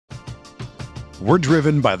We're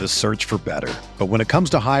driven by the search for better. But when it comes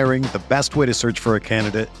to hiring, the best way to search for a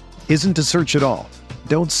candidate isn't to search at all.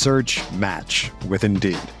 Don't search, match with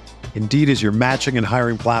Indeed. Indeed is your matching and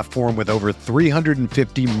hiring platform with over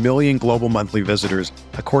 350 million global monthly visitors,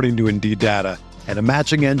 according to Indeed data, and a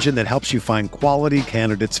matching engine that helps you find quality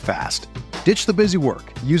candidates fast. Ditch the busy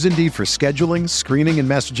work. Use Indeed for scheduling, screening, and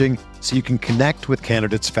messaging so you can connect with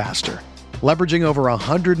candidates faster. Leveraging over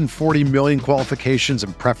 140 million qualifications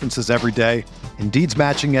and preferences every day, Indeed's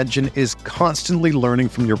matching engine is constantly learning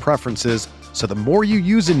from your preferences, so the more you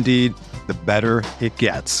use Indeed, the better it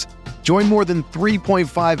gets. Join more than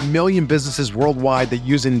 3.5 million businesses worldwide that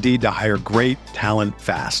use Indeed to hire great talent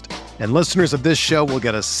fast. And listeners of this show will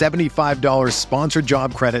get a $75 sponsored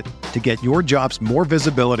job credit to get your jobs more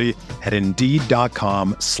visibility at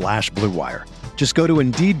Indeed.com/Blue Wire. Just go to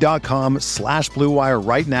Indeed.com/Blue Wire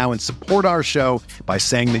right now and support our show by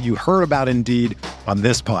saying that you heard about Indeed on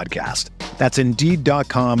this podcast. That's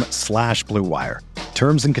Indeed.com/Blue Wire.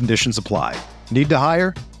 Terms and conditions apply. Need to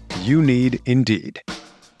hire? You need Indeed.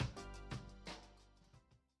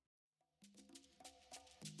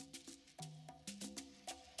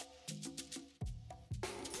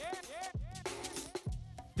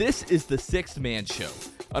 This is the Sixth Man Show,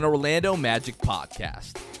 an Orlando Magic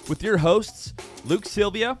podcast, with your hosts, Luke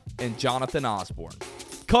Sylvia and Jonathan Osborne,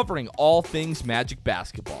 covering all things Magic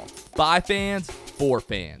basketball. By fans, for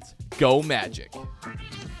fans. Go Magic.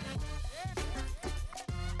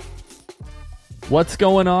 What's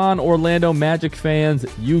going on, Orlando Magic fans?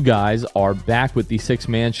 You guys are back with the Sixth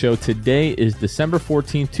Man Show. Today is December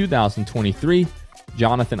 14th, 2023.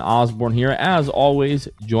 Jonathan Osborne here, as always,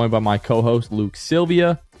 joined by my co-host, Luke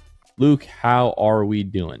Sylvia. Luke, how are we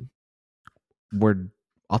doing?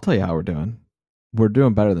 I'll tell you how we're doing. We're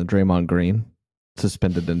doing better than Draymond Green,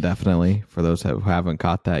 suspended indefinitely, for those who haven't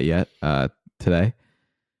caught that yet today.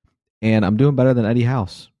 And I'm doing better than Eddie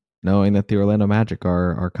House, knowing that the Orlando Magic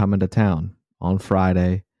are coming to town on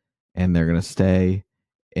Friday, and they're going to stay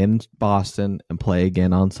in Boston and play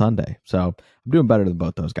again on Sunday. So I'm doing better than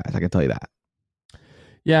both those guys, I can tell you that.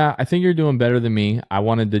 Yeah, I think you're doing better than me. I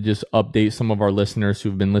wanted to just update some of our listeners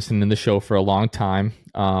who've been listening to the show for a long time.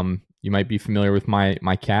 You might be familiar with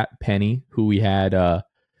my cat, Penny, who we had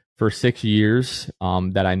for 6 years,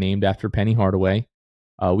 that I named after Penny Hardaway.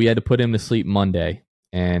 We had to put him to sleep Monday,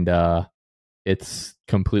 and it's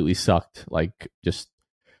completely sucked. Like, just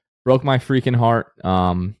broke my freaking heart.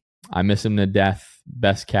 I miss him to death.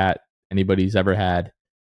 Best cat anybody's ever had.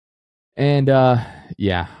 And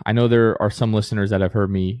yeah, I know there are some listeners that have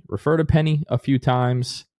heard me refer to Penny a few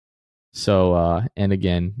times. So, and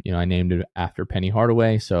again, you know, I named it after Penny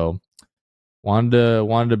Hardaway. So wanted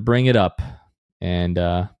to bring it up. And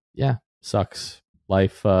yeah, sucks.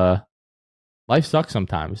 Life sucks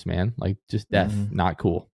sometimes, man. Like, just death, not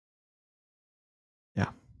cool. Yeah.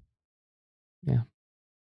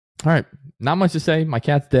 All right, not much to say. My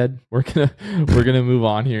cat's dead. We're gonna move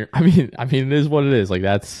on here. I mean, it is what it is. Like,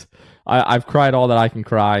 I've cried all that I can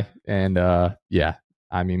cry, and yeah.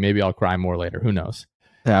 I mean, maybe I'll cry more later. Who knows?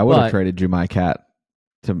 Yeah, I would have traded you my cat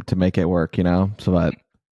to make it work. You know, so that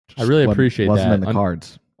I really appreciate that. Wasn't in the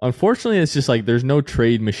cards. Unfortunately, it's just like there's no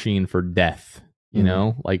trade machine for death. You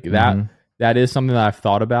know, like that. That is something that I've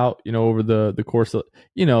thought about. You know, over the course of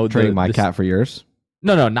trading my cat for yours.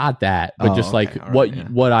 No, not that, but just okay. Like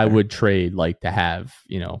what I would trade, like, to have,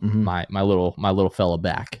 you know, my little fella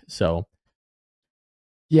back. So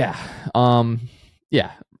yeah.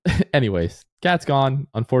 Yeah. Anyways, cat's gone.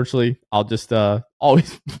 Unfortunately, I'll just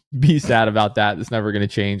always be sad about that. It's never gonna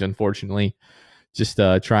change, unfortunately. Just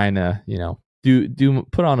trying to, you know, do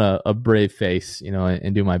put on a brave face, you know,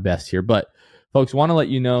 and do my best here. But folks, want to let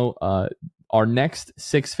you know our next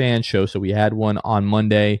Sixth Fan Show. So we had one on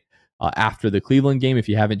Monday. After the Cleveland game. If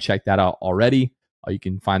you haven't checked that out already, you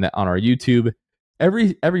can find that on our YouTube.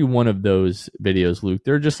 Every one of those videos, Luke,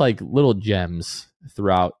 they're just like little gems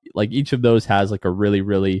throughout. Like, each of those has like a really,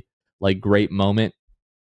 really like great moment.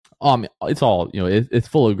 It's all, you know, it's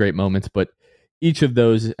full of great moments, but each of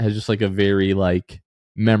those has just like a very like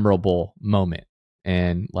memorable moment.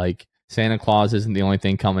 And like, Santa Claus isn't the only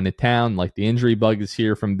thing coming to town. Like, the injury bug is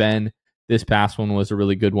here from Ben. This past one was a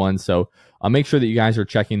really good one. So make sure that you guys are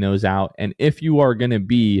checking those out. And if you are going to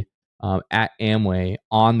be at Amway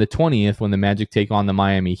on the 20th when the Magic take on the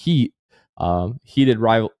Miami Heat, heated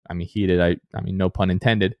rival. I mean, no pun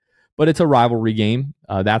intended, but it's a rivalry game.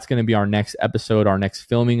 That's going to be our next episode, our next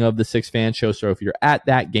filming of the Sixth Fan Show. So if you're at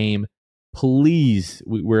that game, please,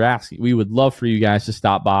 we would love for you guys to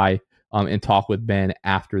stop by and talk with Ben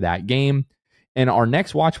after that game. And our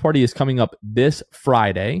next watch party is coming up this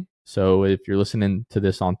Friday. So if you're listening to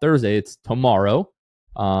this on Thursday, it's tomorrow.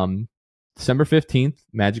 December 15th,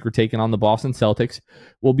 Magic are taking on the Boston Celtics.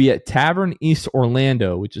 We'll be at Tavern East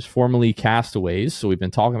Orlando, which is formerly Castaways. So we've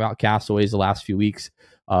been talking about Castaways the last few weeks,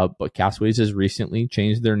 but Castaways has recently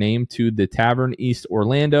changed their name to the Tavern East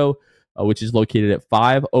Orlando, which is located at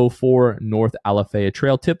 504 North Alafaya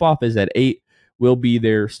Trail. Tip-off is at 8. We'll be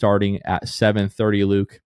there starting at 7:30,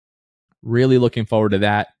 Luke. Really looking forward to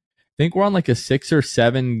that. I think we're on like a 6 or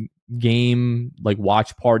 7 game like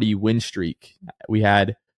watch party win streak. We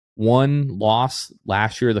had one loss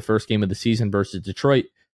last year, the first game of the season versus Detroit,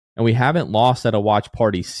 and we haven't lost at a watch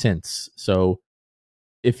party since. So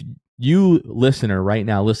if you listener right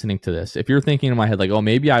now listening to this, if you're thinking in my head like, oh,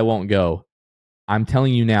 maybe I won't go, I'm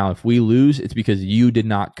telling you now, if we lose, it's because you did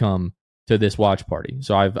not come to this watch party.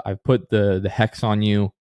 So I've put the hex on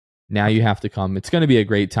you. Now you have to come. It's going to be a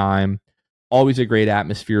great time. Always a great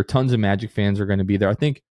atmosphere. Tons of Magic fans are going to be there. I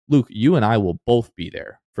think, Luke, you and I will both be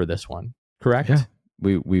there for this one, correct? Yeah,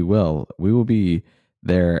 we will. We will be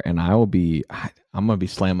there, and I'm going to be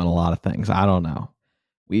slamming a lot of things. I don't know.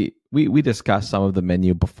 We discussed some of the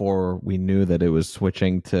menu before we knew that it was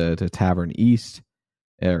switching to Tavern East.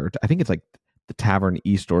 Or I think it's like the Tavern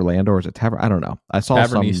East Orlando, or is it Tavern? I don't know. I saw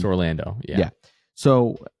Tavern East Orlando. Yeah.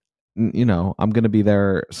 So, I'm going to be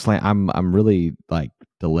there. I'm really like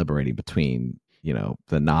deliberating between,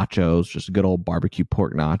 the nachos, just good old barbecue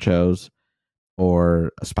pork nachos,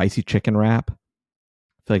 or a spicy chicken wrap.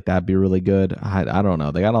 I feel like that'd be really good. I don't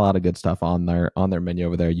know. They got a lot of good stuff on their menu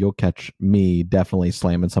over there. You'll catch me definitely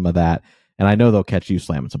slamming some of that, and I know they'll catch you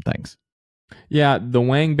slamming some things. Yeah, the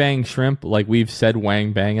Wang Bang shrimp, like we've said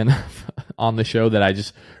Wang Bang enough on the show that I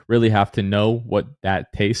just really have to know what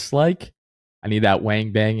that tastes like. I need that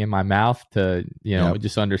Wang Bang in my mouth to,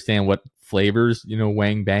 just understand what flavors,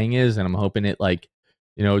 Wang Bang is. And I'm hoping it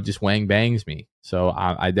just Wang Bangs me. So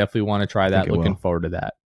I definitely want to try that. Looking forward to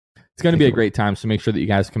that. It's going to be a great time. So make sure that you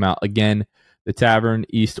guys come out. Again, the Tavern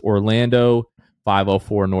East Orlando,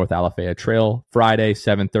 504 North Alafaya Trail, Friday,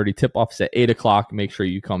 7:30. Tip-offs at 8 o'clock. Make sure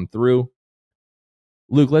you come through.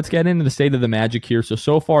 Luke, let's get into the state of the Magic here.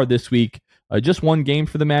 So far this week, just one game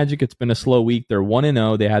for the Magic. It's been a slow week. They're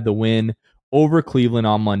 1-0. They had the win over Cleveland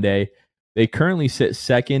on Monday. They currently sit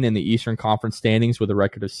second in the Eastern Conference standings with a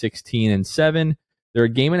record of 16-7. They're a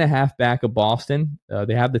game and a half back of Boston.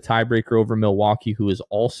 They have the tiebreaker over Milwaukee, who is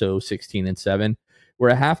also 16-7. We're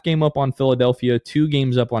a half game up on Philadelphia, 2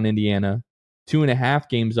 games up on Indiana, 2.5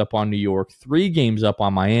 games up on New York, 3 games up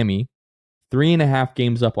on Miami, 3.5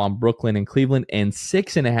 games up on Brooklyn and Cleveland, and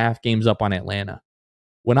 6.5 games up on Atlanta.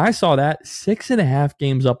 When I saw that, 6.5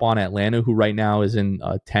 games up on Atlanta, who right now is in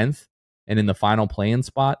 10th and in the final play-in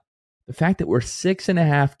spot, the fact that we're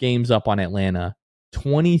 6.5 games up on Atlanta,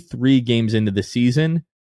 23 games into the season,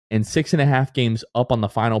 and 6.5 games up on the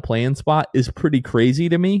final play-in spot is pretty crazy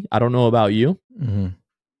to me. I don't know about you. Mm-hmm.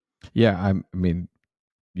 Yeah, I mean,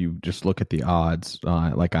 you just look at the odds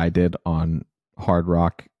like I did on Hard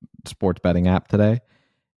Rock sports betting app today,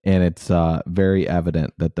 and it's very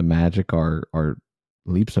evident that the Magic are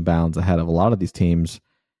leaps and bounds ahead of a lot of these teams,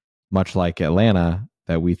 much like Atlanta,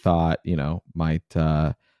 that we thought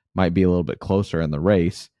might be a little bit closer in the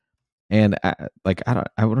race. And I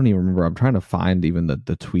don't even remember. I'm trying to find even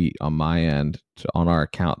the tweet on my end on our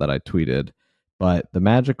account that I tweeted, but the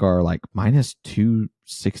Magic are like minus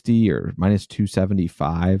 260 or minus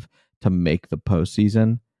 275 to make the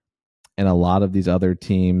postseason. And a lot of these other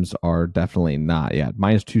teams are definitely not yet.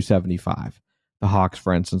 Minus 275. The Hawks,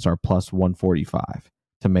 for instance, are plus 145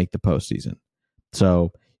 to make the postseason.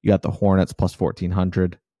 So you got the Hornets plus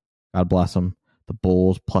 1,400. God bless them. The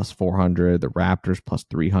Bulls plus 400. The Raptors plus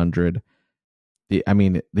 300. The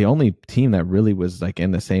only team that really was like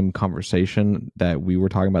in the same conversation that we were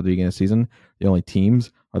talking about at the beginning of the season, the only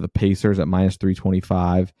teams are the Pacers at minus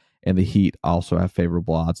 325, and the Heat also have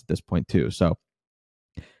favorable odds at this point too. So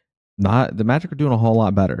the Magic are doing a whole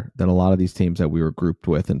lot better than a lot of these teams that we were grouped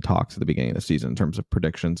with in talks at the beginning of the season in terms of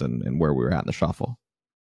predictions and where we were at in the shuffle.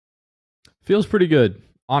 Feels pretty good,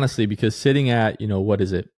 honestly, because sitting at, what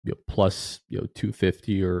is it, plus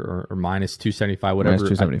 250 or minus 275, whatever.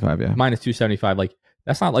 Minus 275, yeah. Minus 275, like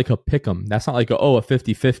that's not like a pick 'em. That's not like a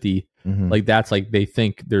 50-50. Mm-hmm. Like that's like they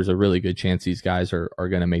think there's a really good chance these guys are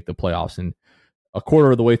going to make the playoffs. And a quarter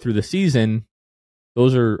of the way through the season,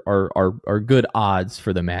 those are good odds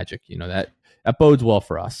for the Magic. That bodes well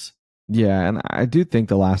for us. Yeah, and I do think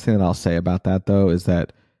the last thing that I'll say about that, though, is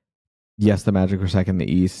that yes, the Magic are second in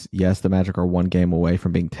the East. Yes, the Magic are 1 game away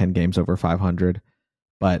from being 10 games over 500.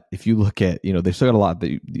 But if you look at, they still got a lot.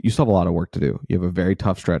 You still have a lot of work to do. You have a very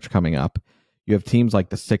tough stretch coming up. You have teams like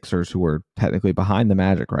the Sixers, who are technically behind the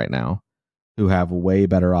Magic right now, who have way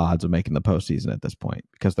better odds of making the postseason at this point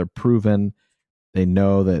because they're proven. They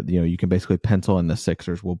know that, you can basically pencil in the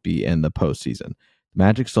Sixers will be in the postseason. The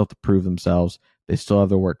Magic still have to prove themselves. They still have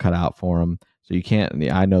their work cut out for them. So you can't,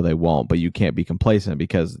 I know they won't, but you can't be complacent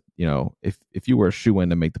because, if you were a shoe-in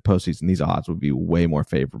to make the postseason, these odds would be way more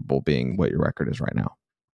favorable being what your record is right now.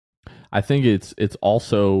 I think it's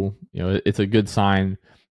also, it's a good sign.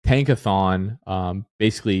 Tankathon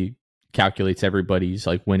basically calculates everybody's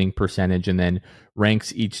like winning percentage and then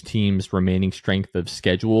ranks each team's remaining strength of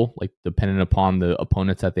schedule, like dependent upon the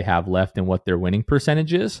opponents that they have left and what their winning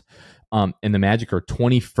percentage is. And the Magic are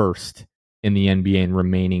 21st in the NBA in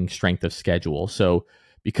remaining strength of schedule. So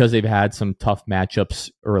because they've had some tough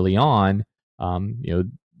matchups early on,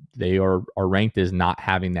 they are ranked as not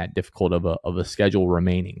having that difficult of a schedule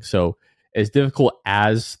remaining. So as difficult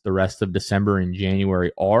as the rest of December and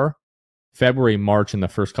January are, February, March, and the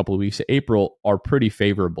first couple of weeks of April are pretty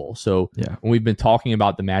favorable. So when we've been talking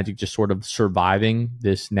about the Magic just sort of surviving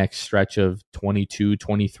this next stretch of 22,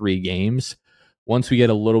 23 games, once we get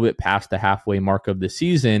a little bit past the halfway mark of the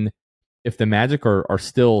season, if the Magic are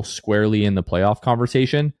still squarely in the playoff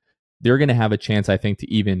conversation, they're going to have a chance, I think, to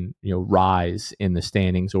even rise in the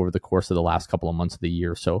standings over the course of the last couple of months of the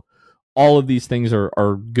year. So all of these things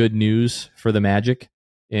are good news for the Magic.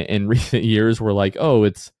 In recent years, we're like,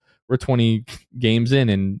 we're 20 games in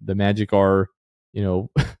and the Magic are,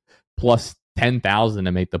 plus 10,000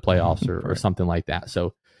 to make the playoffs or something like that.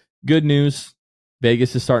 So good news.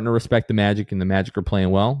 Vegas is starting to respect the Magic and the Magic are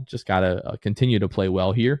playing well. Just got to continue to play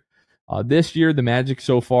well here. This year, the Magic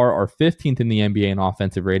so far are 15th in the NBA in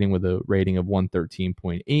offensive rating with a rating of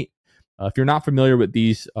 113.8. If you're not familiar with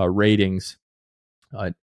these ratings,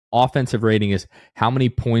 offensive rating is how many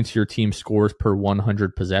points your team scores per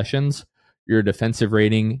 100 possessions. Your defensive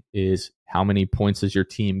rating is how many points does your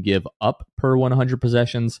team give up per 100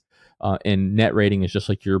 possessions. And net rating is just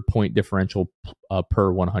like your point differential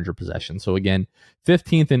per 100 possessions. So again,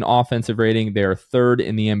 15th in offensive rating. They're third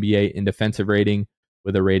in the NBA in defensive rating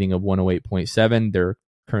with a rating of 108.7. They're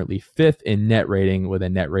currently fifth in net rating with a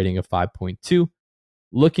net rating of 5.2.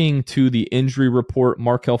 Looking to the injury report,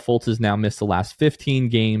 Markelle Fultz has now missed the last 15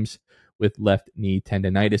 games with left knee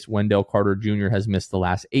tendonitis. Wendell Carter Jr. has missed the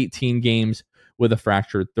last 18 games with a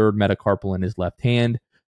fractured third metacarpal in his left hand.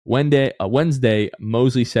 Wednesday,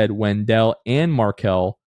 Mosley said Wendell and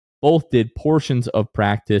Markelle both did portions of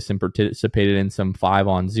practice and participated in some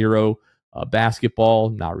 5-on-0 basketball,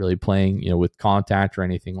 not really playing with contact or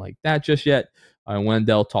anything like that just yet.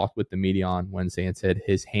 Wendell talked with the media on Wednesday and said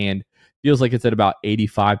his hand feels like it's at about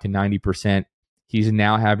 85 to 90%. He's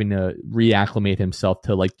now having to reacclimate himself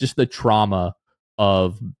to like just the trauma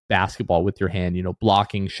of basketball with your hand,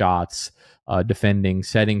 blocking shots, defending,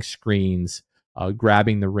 setting screens,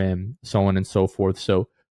 grabbing the rim, so on and so forth. So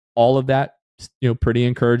all of that, pretty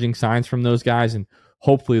encouraging signs from those guys. And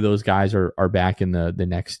hopefully those guys are back in the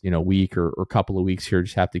next, week or couple of weeks here.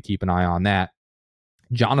 Just have to keep an eye on that.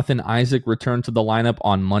 Jonathan Isaac returned to the lineup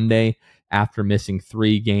on Monday after missing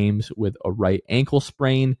 3 games with a right ankle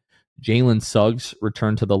sprain. Jalen Suggs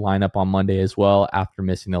returned to the lineup on Monday as well after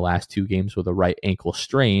missing the last 2 games with a right ankle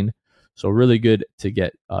strain. So really good to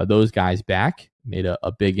get those guys back. Made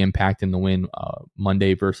a big impact in the win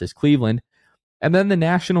Monday versus Cleveland. And then the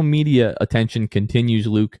national media attention continues,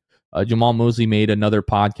 Luke. Jamahl Mosley made another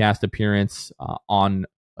podcast appearance on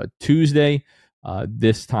Tuesday.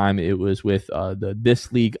 This time it was with the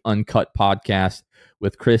This League Uncut podcast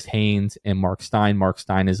with Chris Haynes and Mark Stein. Mark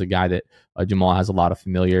Stein is a guy that Jamahl has a lot of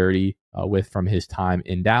familiarity with from his time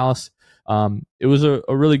in Dallas. It was a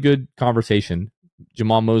really good conversation.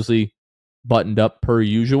 Jamahl Mosley buttoned up per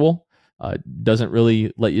usual. Doesn't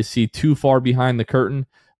really let you see too far behind the curtain.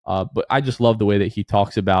 But I just love the way that he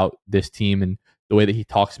talks about this team and the way that he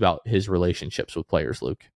talks about his relationships with players,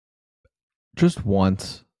 Luke. Just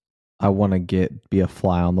once, I want to be a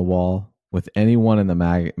fly on the wall with anyone in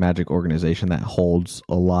the Magic organization that holds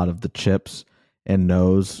a lot of the chips and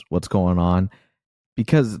knows what's going on.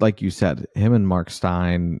 Because, like you said, him and Mark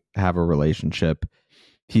Stein have a relationship.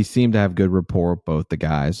 He seemed to have good rapport with both the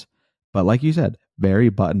guys. But like you said, very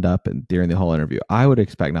buttoned up and during the whole interview. I would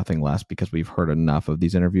expect nothing less because we've heard enough of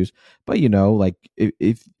these interviews. But, like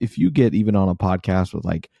if you get even on a podcast with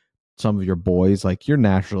like some of your boys, like you're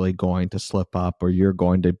naturally going to slip up or you're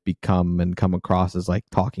going to come across as like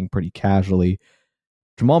talking pretty casually.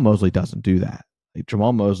 Jamahl Mosley doesn't do that. Like,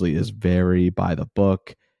 Jamahl Mosley is very by the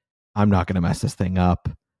book. I'm not going to mess this thing up.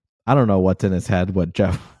 I don't know what's in his head, what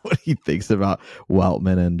he thinks about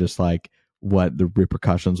Weltman and just like what the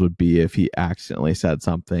repercussions would be if he accidentally said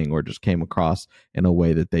something or just came across in a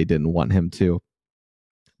way that they didn't want him to.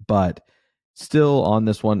 But Still on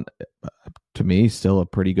this one, to me, still a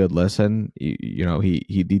pretty good listen.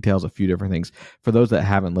 He details a few different things. For those that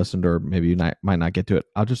haven't listened or maybe you might not get to it,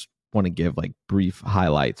 I'll just want to give like brief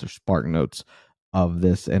highlights or spark notes of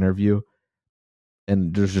this interview.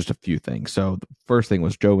 And there's just a few things. So the first thing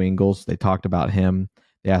was Joe Ingles. They talked about him.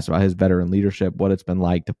 They asked about his veteran leadership, what it's been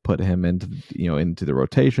like to put him into the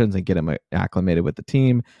rotations and get him acclimated with the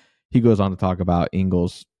team. He goes on to talk about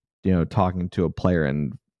Ingles, talking to a player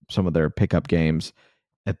in some of their pickup games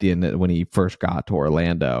at the end when he first got to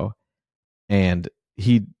Orlando. And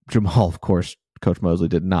Jamal, of course, Coach Mosley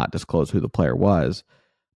did not disclose who the player was,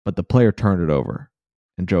 but the player turned it over.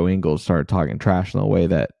 And Joe Ingles started talking trash in the way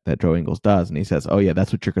that Joe Ingles does. And he says, oh, yeah,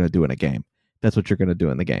 that's what you're going to do in a game. That's what you're going to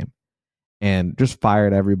do in the game. And just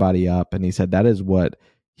fired everybody up. And he said that is what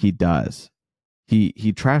he does.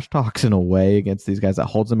 He trash talks in a way against these guys that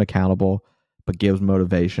holds them accountable, but gives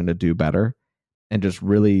motivation to do better, and just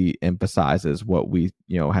really emphasizes what we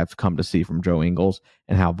have come to see from Joe Ingles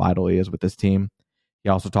and how vital he is with this team. He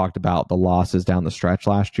also talked about the losses down the stretch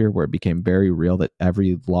last year, where it became very real that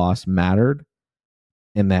every loss mattered,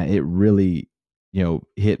 and that it really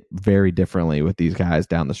hit very differently with these guys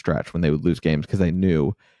down the stretch when they would lose games, because they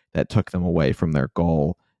knew that took them away from their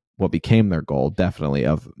goal, what became their goal, definitely,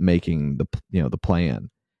 of making the play-in.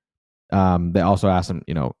 They also asked him,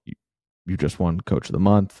 you just won Coach of the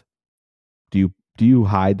Month. Do you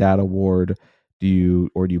hide that award? Do you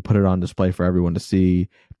put it on display for everyone to see?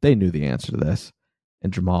 They knew the answer to this,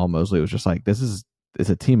 and Jamal Mosley was just like, it's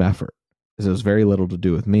a team effort. This has very little to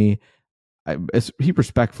do with me. He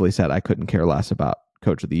respectfully said, I couldn't care less about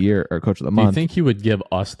Coach of the Year or Coach of the Month. Do you think he would give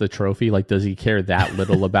us the trophy? Like, does he care that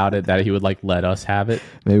little about it that he would let us have it?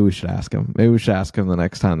 Maybe we should ask him. Maybe we should ask him the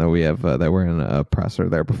next time that we have that we're in a presser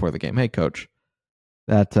there before the game. Hey, Coach,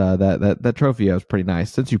 that trophy was pretty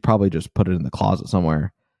nice. Since you probably just put it in the closet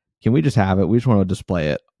somewhere, can we just have it? We just want to display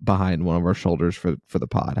it behind one of our shoulders for the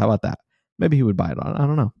pod. How about that? Maybe he would buy it on. I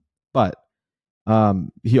don't know. But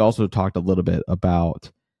he also talked a little bit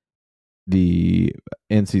about the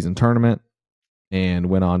in-season tournament, and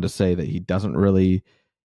went on to say that he doesn't really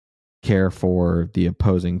care for the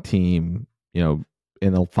opposing team, in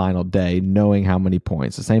the final day, knowing how many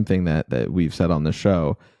points, the same thing that we've said on the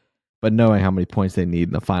show, but knowing how many points they need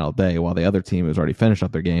in the final day, while the other team who's already finished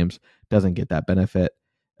up their games doesn't get that benefit.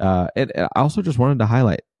 And I also just wanted to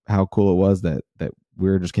highlight how cool it was that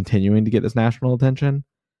we're just continuing to get this national attention.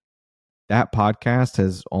 That podcast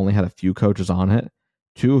has only had a few coaches on it,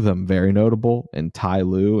 two of them very notable, and Ty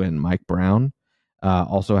Lue and Mike Brown.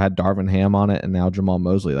 Also had Darvin Ham on it, and now Jamal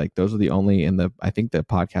Mosley. Like, those are the only I think the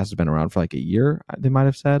podcast has been around for like a year. They might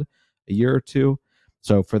have said a year or two.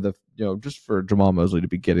 So for just for Jamal Mosley to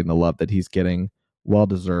be getting the love that he's getting, well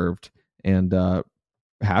deserved, and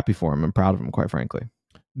happy for him and proud of him, quite frankly.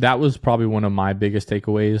 That was probably one of my biggest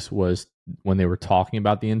takeaways, was when they were talking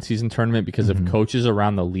about the in-season tournament, because if coaches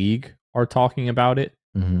around the league are talking about it,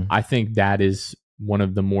 I think that is one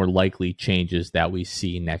of the more likely changes that we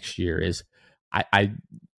see next year. Is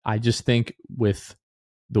I just think with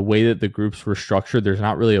the way that the groups were structured, there's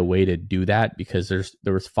not really a way to do that, because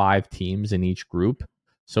there was 5 teams in each group.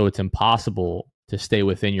 So it's impossible to stay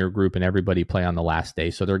within your group and everybody play on the last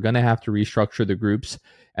day. So they're going to have to restructure the groups,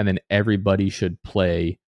 and then everybody should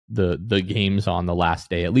play the games on the last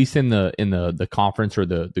day, at least in the conference or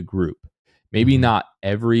the group. Maybe not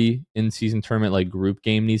every in-season tournament like group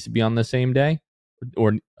game needs to be on the same day,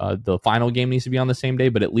 or the final game needs to be on the same day,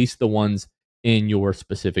 but at least the ones in your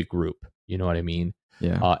specific group. You know what I mean?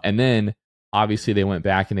 Yeah. And then obviously they went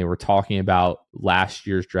back and they were talking about last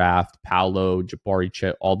year's draft, Paolo, Jabari,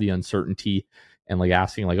 Chet, all the uncertainty, and like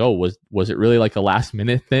asking like, oh, was it really like a last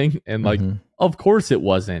minute thing? And like, of course it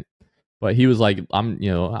wasn't. But he was like, I'm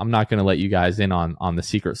not going to let you guys in on the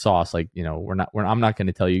secret sauce. Like, I'm not going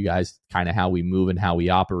to tell you guys kind of how we move and how we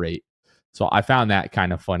operate. So I found that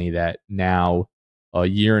kind of funny that now, a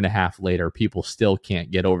year and a half later, people still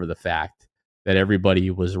can't get over the fact that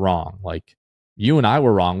everybody was wrong. Like, you and I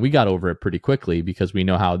were wrong. We got over it pretty quickly because we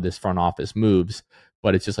know how this front office moves.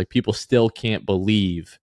 But it's just like people still can't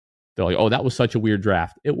believe. They're like, oh, that was such a weird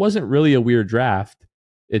draft. It wasn't really a weird draft.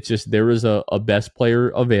 It's just there was a best player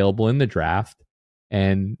available in the draft,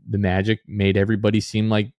 and the Magic made everybody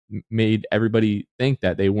think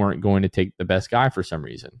that they weren't going to take the best guy for some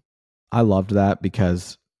reason. I loved that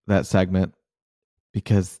that segment,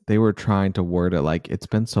 because they were trying to word it like, it's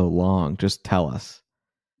been so long, just tell us.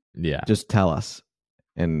 Yeah. Just tell us.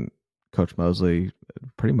 And Coach Mosley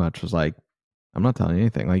pretty much was like, I'm not telling you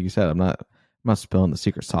anything. Like you said, I'm not spilling the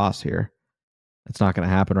secret sauce here. It's not going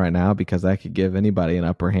to happen right now, because that could give anybody an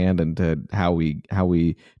upper hand into how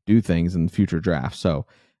we do things in future drafts. So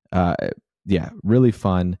yeah, really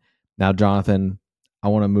fun. Now, Jonathan, I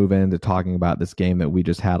want to move into talking about this game that we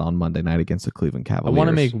just had on Monday night against the Cleveland Cavaliers. I want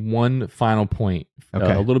to make one final point,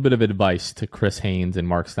 okay. A little bit of advice to Chris Haynes and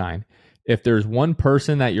Mark Stein. If there's one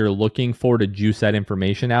person that you're looking for to juice that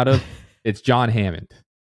information out of, it's John Hammond.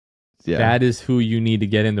 Yeah. That is who you need to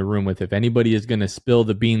get in the room with. If anybody is going to spill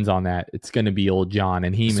the beans on that, it's going to be old John,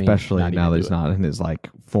 and he especially now that he's not in his like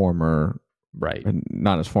former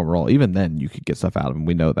not his former role. Even then, you could get stuff out of him.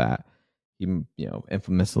 We know that. He,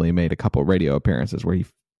 infamously made a couple of radio appearances where he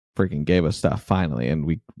freaking gave us stuff finally, and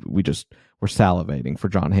we just were salivating for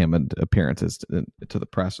John Hammond appearances to the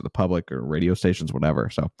press or the public or radio stations, whatever.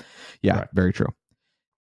 So, yeah, right. Very true.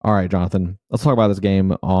 All right, Jonathan, let's talk about this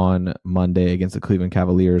game on Monday against the Cleveland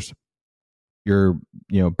Cavaliers. You're,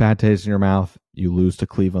 bad taste in your mouth. You lose to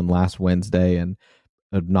Cleveland last Wednesday in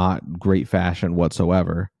a not great fashion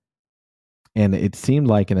whatsoever. And it seemed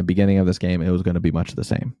like in the beginning of this game, it was going to be much the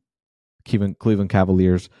same. Cleveland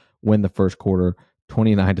Cavaliers win the first quarter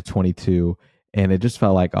 29-22. And it just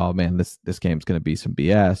felt like, oh man, this game's going to be some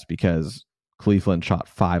BS because Cleveland shot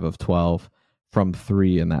 5 of 12 from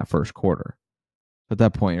 3 in that first quarter. At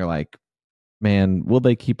that point, you're like, man, will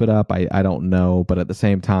they keep it up? I don't know. But at the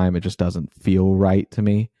same time, it just doesn't feel right to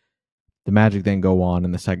me. The Magic then go on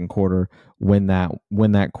in the second quarter, win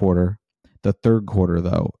that quarter. The third quarter,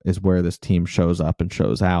 though, is where this team shows up and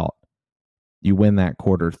shows out. You win that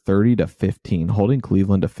quarter 30-15, holding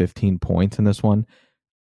Cleveland to 15 points in this one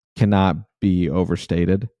cannot be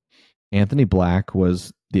overstated. Anthony Black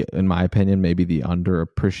was, in my opinion, maybe the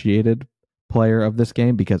underappreciated player of this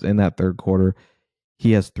game because in that third quarter,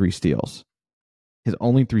 he has 3 steals. His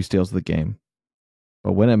only 3 steals of the game.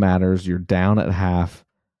 But when it matters, you're down at half.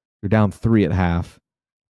 You're down 3 at half.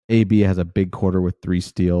 AB has a big quarter with 3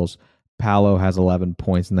 steals. Paolo has 11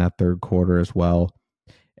 points in that third quarter as well.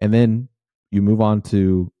 And then you move on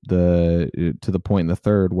to the point in the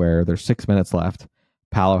third where there's 6 minutes left.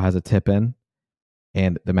 Paolo has a tip in,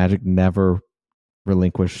 and the Magic never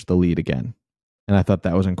relinquished the lead again. And I thought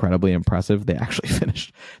that was incredibly impressive. They actually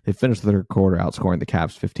finished the third quarter outscoring the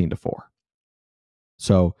Cavs 15-4.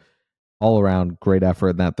 So all around, great effort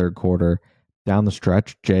in that third quarter. Down the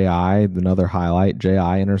stretch, J.I., another highlight,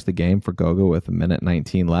 J.I. enters the game for Goga with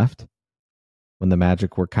 1:19 left. When the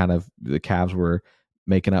Magic were the Cavs were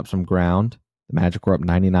making up some ground. The Magic were up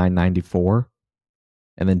 99-94.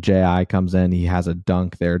 And then J.I. comes in. He has a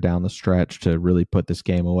dunk there down the stretch to really put this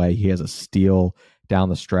game away. He has a steal down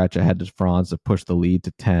the stretch ahead to Franz to push the lead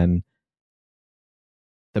to 10.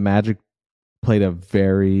 The Magic played a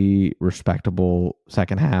very respectable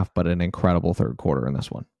second half, but an incredible third quarter in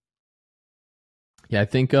this one. Yeah, I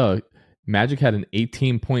think Magic had an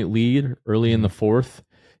 18-point lead early in the fourth,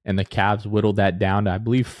 and the Cavs whittled that down to, I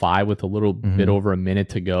believe, 5 with a little bit over a minute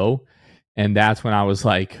to go. And that's when I was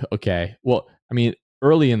like, okay, well, I mean,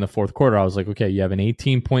 early in the fourth quarter, I was like, okay, you have an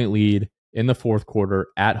 18-point lead in the fourth quarter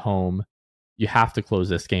at home. You have to close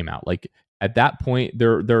this game out. Like at that point,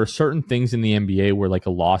 there are certain things in the NBA where like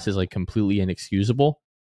a loss is like completely inexcusable.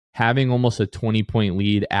 Having almost a 20-point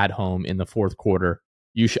lead at home in the fourth quarter,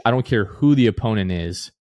 I don't care who the opponent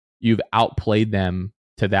is, you've outplayed them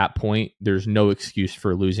to that point. There's no excuse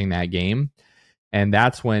for losing that game. And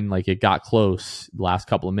that's when like it got close. The last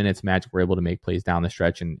couple of minutes, Magic were able to make plays down the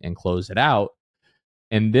stretch and close it out.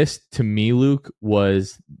 And this, to me, Luke,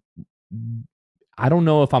 was, I don't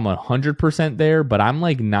know if I'm 100% there, but I'm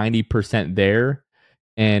like 90% there.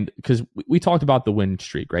 And because we talked about the win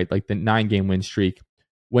streak, right? Like the 9-game win streak.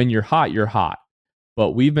 When you're hot, you're hot.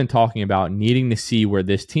 But we've been talking about needing to see where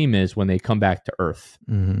this team is when they come back to earth.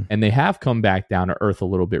 Mm-hmm. And they have come back down to earth a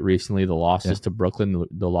little bit recently. The losses to Brooklyn,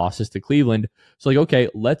 the losses to Cleveland. So like, okay,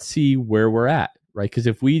 let's see where we're at, right? Because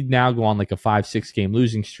if we now go on like a 5-6 game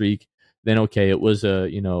losing streak, then okay, it was a,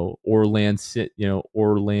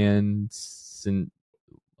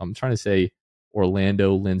 I'm trying to say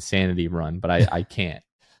Orlando Linsanity run, but I can't.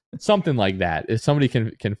 Something like that. If somebody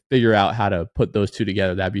can figure out how to put those two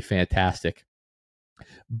together, that'd be fantastic.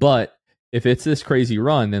 But if it's this crazy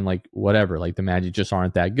run, then like whatever, like the Magic just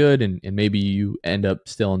aren't that good, and maybe you end up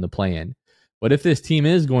still in the play-in. But if this team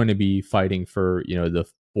is going to be fighting for, the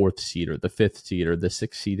 4th seed or the 5th seed or the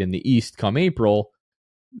 6th seed in the East come April,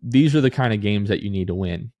 these are the kind of games that you need to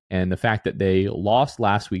win. And the fact that they lost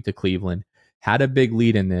last week to Cleveland, had a big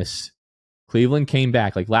lead in this, Cleveland came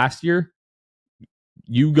back. Like last year,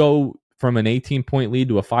 you go from an 18-point lead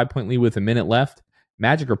to a 5-point lead with a minute left,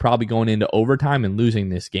 Magic are probably going into overtime and losing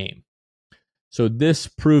this game. So this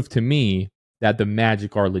proved to me that the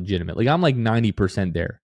Magic are legitimate. Like I'm like 90%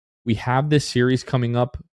 there. We have this series coming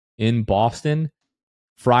up in Boston.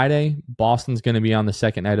 Friday, Boston's going to be on the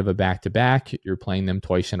second night of a back-to-back. You're playing them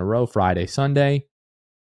twice in a row, Friday, Sunday.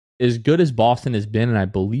 As good as Boston has been, and I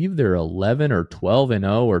believe they're 11 or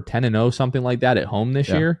 12-0 or 10-0, something like that at home this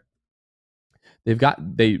year. It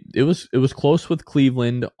was close with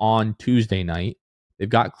Cleveland on Tuesday night. They've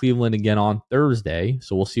got Cleveland again on Thursday,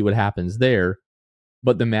 so we'll see what happens there.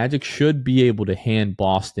 But the Magic should be able to hand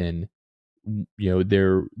Boston,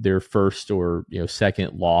 their first or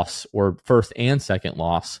second loss, or first and second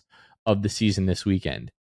loss of the season this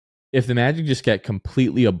weekend. If the Magic just get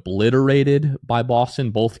completely obliterated by Boston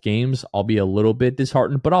both games, I'll be a little bit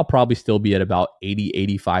disheartened, but I'll probably still be at about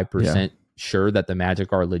 80-85% sure that the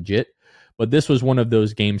Magic are legit. But this was one of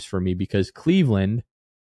those games for me because Cleveland,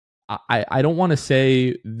 I don't want to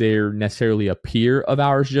say they're necessarily a peer of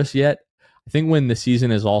ours just yet. I think when the season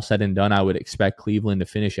is all said and done, I would expect Cleveland to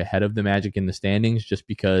finish ahead of the Magic in the standings just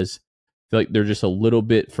because I feel like they're just a little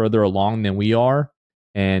bit further along than we are.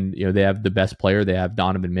 And they have the best player. They have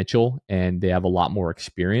Donovan Mitchell, and they have a lot more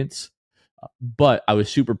experience. But I was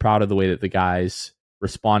super proud of the way that the guys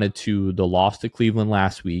responded to the loss to Cleveland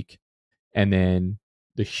last week, and then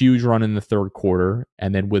the huge run in the third quarter,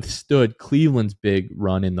 and then withstood Cleveland's big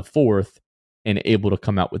run in the fourth and able to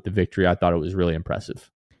come out with the victory. I thought it was really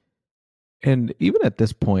impressive. And even at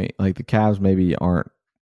this point, like the Cavs maybe aren't,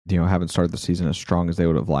 haven't started the season as strong as they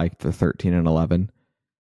would have liked. They're 13-11.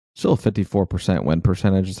 Still a 54% win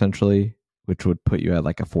percentage, essentially, which would put you at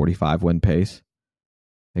like a 45 win pace.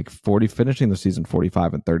 Like finishing the season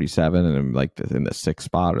 45-37 and like in the 6th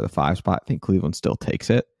spot or the 5 spot, I think Cleveland still takes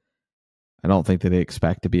it. I don't think that they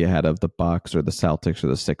expect to be ahead of the Bucks or the Celtics or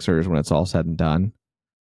the Sixers when it's all said and done,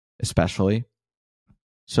 especially.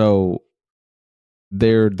 So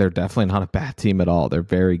they're definitely not a bad team at all. They're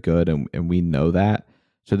very good, and we know that.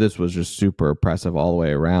 So this was just super impressive all the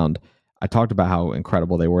way around. I talked about how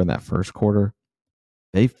incredible they were in that first quarter.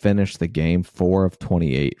 They finished the game 4 of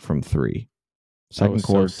 28 from 3. Second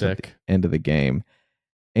quarter, so sick. End of the game.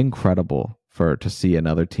 Incredible to see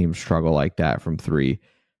another team struggle like that from 3.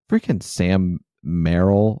 Freaking Sam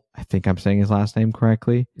Merrill, I think I'm saying his last name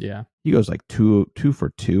correctly. Yeah. He goes like 2 for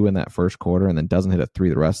 2 in that first quarter and then doesn't hit a 3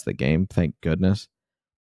 the rest of the game. Thank goodness.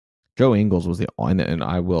 Joe Ingles was and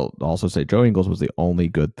I will also say Joe Ingles was the only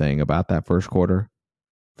good thing about that first quarter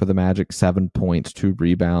for the Magic. 7 points, 2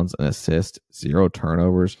 rebounds, an assist, 0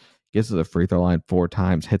 turnovers, gets to the free throw line 4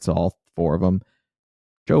 times, hits all 4 of them.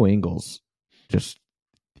 Joe Ingles,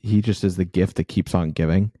 he just is the gift that keeps on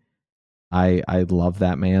giving. I love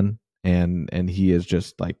that man, and he is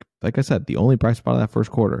just like I said, the only bright spot of that first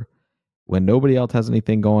quarter. When nobody else has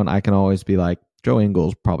anything going, I can always be like, Joe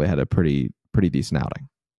Ingles probably had a pretty decent outing.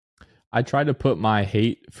 I tried to put my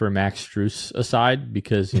hate for Max Strus aside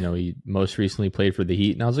because, he most recently played for the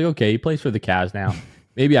Heat. And I was like, okay, he plays for the Cavs now.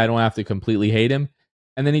 Maybe I don't have to completely hate him.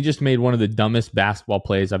 And then he just made one of the dumbest basketball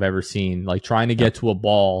plays I've ever seen, like trying to get to a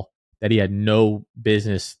ball that he had no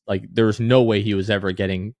business. Like there was no way he was ever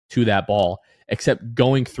getting to that ball except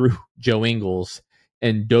going through Joe Ingles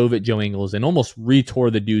and dove at Joe Ingles and almost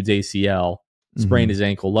retore the dude's ACL, sprained his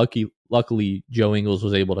ankle. Luckily, Joe Ingles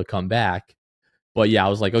was able to come back. But yeah, I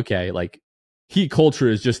was like, okay, like Heat culture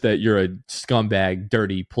is just that you're a scumbag,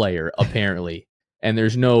 dirty player, apparently, and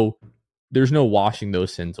there's no washing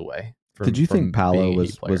those sins away. Did you think Paolo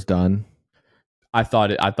was done? I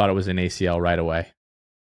thought it was an ACL right away.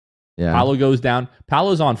 Yeah, Paolo goes down.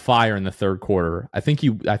 Paolo's on fire in the third quarter. I think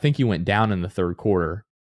he went down in the third quarter,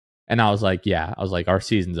 and I was like, our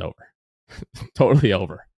season's over, totally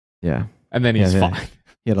over. Yeah, and then he's fine.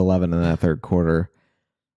 He had 11 in that third quarter,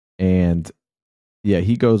 and. Yeah,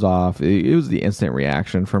 he goes off. It was the instant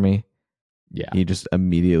reaction for me. Yeah. He just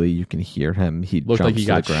immediately, you can hear him. He looked like he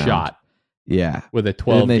got shot. Yeah. With a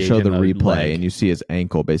 12 and then they show the replay leg. And you see his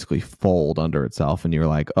ankle basically fold under itself. And you're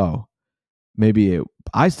like, oh, maybe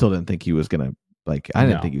I still didn't think he was going to, think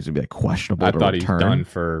he was going to be questionable to return. I thought he was done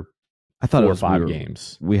for 4 or 5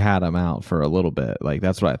 games. We had him out for a little bit.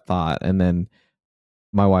 That's what I thought. And then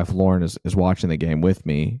my wife, Lauren, is watching the game with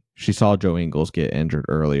me. She saw Joe Ingles get injured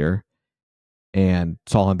earlier. And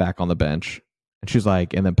saw him back on the bench. And she's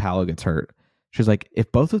like, and then Paolo gets hurt. She's like, if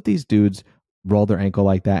both of these dudes roll their ankle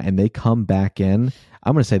like that and they come back in,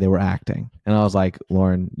 I'm going to say they were acting. And I was like,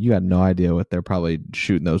 Lauren, you had no idea what they're probably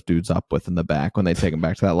shooting those dudes up with in the back when they take them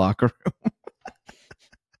back to that locker room.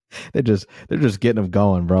 they're just getting them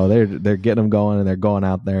going, bro. They're getting them going and they're going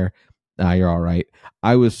out there. Nah, you're all right.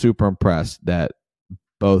 I was super impressed that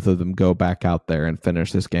both of them go back out there and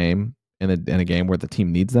finish this game. In a game where the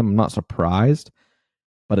team needs them. I'm not surprised,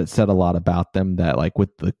 but it said a lot about them that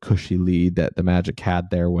with the cushy lead that the Magic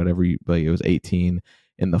had there, it was 18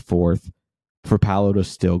 in the fourth, for Paolo to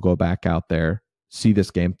still go back out there, see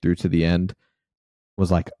this game through to the end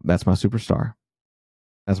was like, that's my superstar.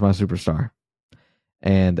 That's my superstar.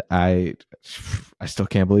 And I still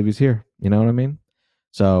can't believe he's here. You know what I mean?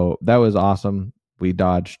 So that was awesome. We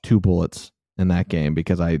dodged 2 bullets in that game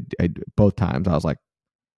because I both times I was like,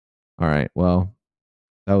 all right, well,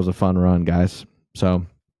 that was a fun run, guys. So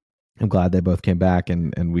I'm glad they both came back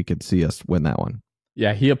and we could see us win that one.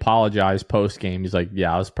 Yeah, he apologized post game. He's like,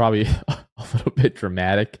 yeah, I was probably a little bit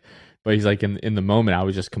dramatic, but he's like, in the moment, I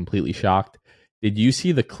was just completely shocked. Did you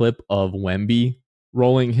see the clip of Wemby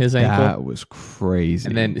rolling his ankle? That was crazy.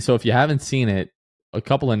 And then, so if you haven't seen it, a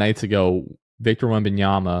couple of nights ago, Victor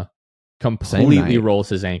Wembanyama completely rolls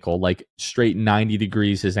his ankle, like straight 90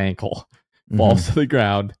 degrees. His ankle falls to the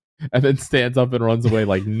ground and then stands up and runs away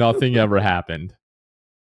like nothing ever happened.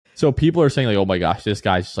 So people are saying like, oh my gosh, this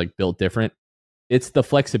guy's just like built different. It's the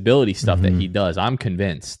flexibility stuff that he does. I'm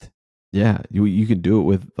convinced. Yeah, you can do it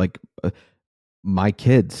with like my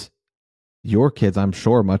kids, your kids. I'm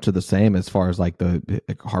sure much of the same as far as like the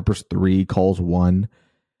Harper's 3, Cole's 1.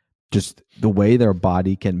 Just the way their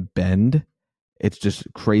body can bend, it's just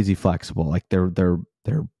crazy flexible. Like their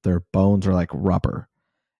bones are like rubber,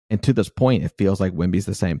 and to this point, it feels like Wemby's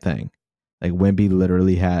the same thing. Like Wemby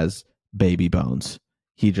literally has baby bones.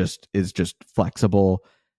 He just is just flexible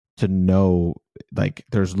to know, like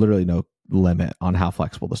there's literally no limit on how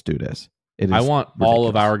flexible this dude is. I want all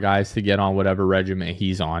of our guys to get on whatever regimen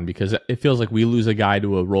he's on because it feels like we lose a guy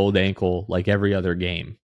to a rolled ankle like every other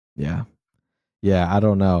game. Yeah. Yeah, I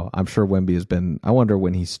don't know. I'm sure Wemby has been, I wonder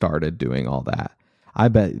when he started doing all that. I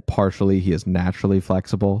bet partially he is naturally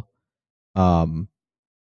flexible.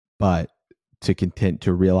 But to continue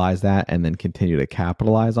to realize that and then continue to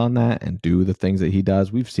capitalize on that and do the things that he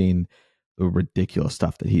does, we've seen the ridiculous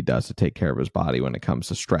stuff that he does to take care of his body when it comes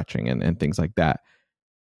to stretching and things like that.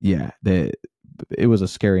 Yeah, it was a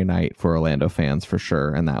scary night for Orlando fans for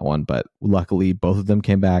sure in that one, but luckily both of them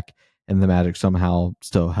came back and the Magic somehow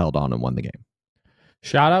still held on and won the game.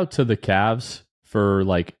 Shout out to the Cavs for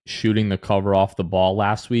like shooting the cover off the ball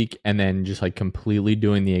last week and then just like completely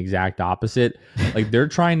doing the exact opposite. Like they're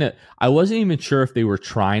trying to, I wasn't even sure if they were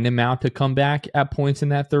trying to mount a comeback at points in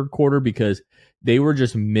that third quarter because they were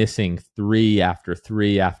just missing 3 after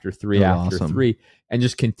 3 after 3 after 3 and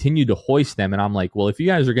just continued to hoist them. And I'm like, well, if you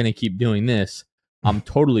guys are going to keep doing this, I'm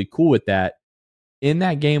totally cool with that. In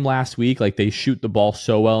that game last week, like they shoot the ball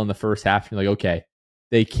so well in the first half. You're like, okay,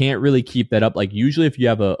 they can't really keep that up. Like usually if you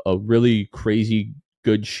have a really crazy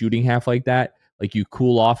good shooting half like that, like you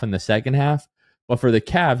cool off in the second half. But for the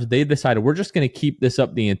Cavs, they decided we're just going to keep this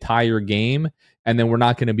up the entire game. And then we're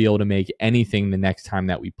not going to be able to make anything the next time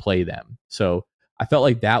that we play them. So I felt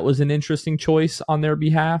like that was an interesting choice on their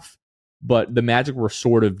behalf. But the Magic were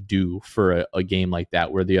sort of due for a game like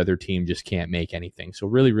that where the other team just can't make anything. So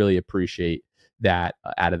really, really appreciate that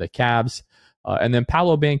out of the Cavs. And then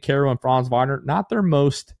Paolo Banchero and Franz Wagner, not their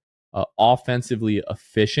most offensively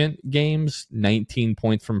efficient games. 19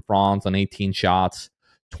 points from Franz on 18 shots,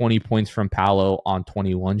 20 points from Paolo on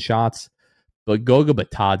 21 shots. But Goga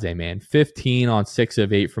Bitadze, man, 15 on 6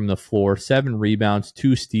 of 8 from the floor, 7 rebounds,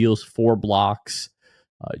 2 steals, 4 blocks.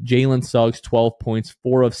 Jalen Suggs, 12 points,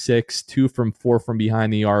 4 of 6, 2 from 4 from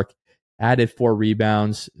behind the arc, added 4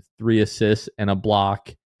 rebounds, 3 assists, and a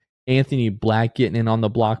block. Anthony Black getting in on the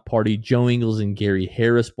block party. Joe Ingles and Gary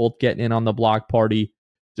Harris both getting in on the block party.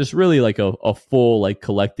 Just really like a full like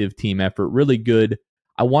collective team effort. Really good.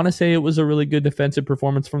 I want to say it was a really good defensive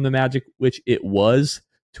performance from the Magic, which it was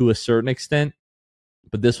to a certain extent.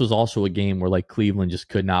 But this was also a game where like Cleveland just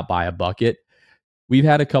could not buy a bucket. We've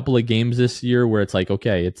had a couple of games this year where it's like,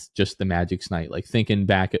 okay, it's just the Magic's night. Like thinking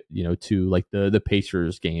back, to like the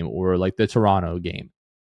Pacers game or like the Toronto game.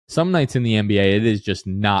 Some nights in the NBA, it is just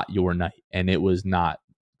not your night, and it was not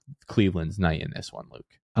Cleveland's night in this one,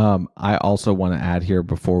 Luke. I also want to add here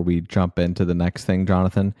before we jump into the next thing,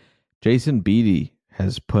 Jonathan. Jason Beatty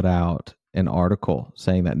has put out an article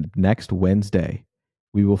saying that next Wednesday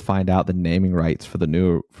we will find out the naming rights for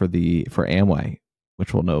Amway,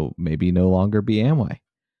 which will maybe no longer be Amway.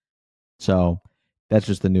 So that's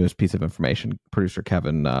just the newest piece of information. Producer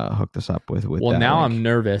Kevin hooked us up with. Well, now link. I'm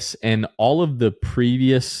nervous, and all of the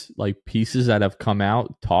previous like pieces that have come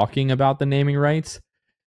out talking about the naming rights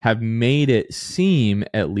have made it seem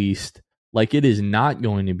at least like it is not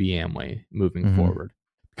going to be Amway moving forward.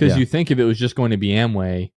 Because you think if it was just going to be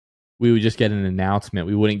Amway, we would just get an announcement.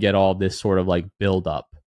 We wouldn't get all this sort of like build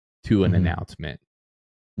up to an announcement.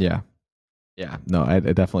 Yeah. Yeah. No,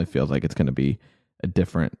 it definitely feels like it's going to be a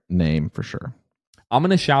different name for sure. I'm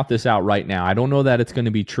going to shout this out right now. I don't know that it's going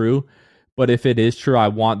to be true, but if it is true, I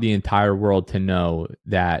want the entire world to know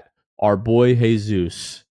that our boy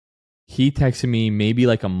Jesus, he texted me maybe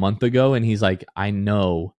like a month ago, and he's like, I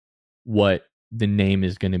know what the name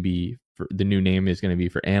is going to be, the new name is going to be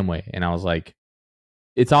for Amway. And I was like,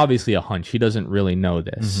 it's obviously a hunch. He doesn't really know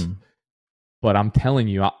this. Mm-hmm. But I'm telling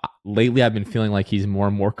you, lately I've been feeling like he's more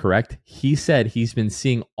and more correct. He said he's been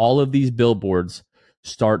seeing all of these billboards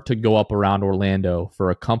start to go up around Orlando for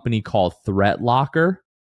a company called Threat Locker.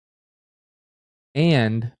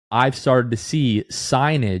 And I've started to see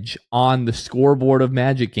signage on the scoreboard of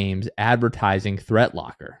Magic games advertising Threat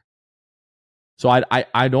Locker. So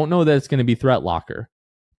I don't know that it's going to be Threat Locker,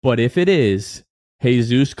 but if it is,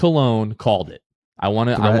 Jesus Colon called it. I want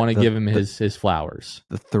to give him his flowers.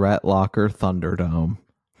 The Threat Locker Thunderdome.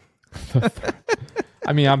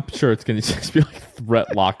 I mean, I'm sure it's going to just be like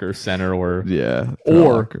Threat Locker Center or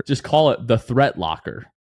Locker. Just call it the Threat Locker.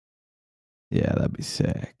 Yeah, that'd be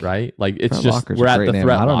sick. Right? Like it's Threat just Locker's we're at the Threat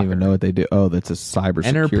Locker. I don't even know what they do. Oh, that's a cybersecurity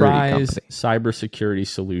Enterprise company. Cybersecurity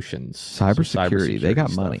Solutions. Cybersecurity. They got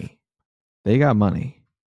stuff. Money. They got money.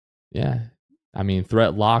 Yeah. I mean,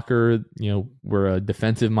 Threat Locker, we're a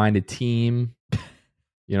defensive-minded team.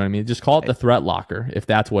 You know what I mean? Just call it the Threat Locker if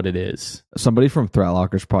that's what it is. Somebody from Threat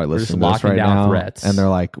Locker's probably listening to this right now, threats. And they're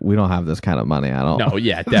like, "We don't have this kind of money." I don't. No,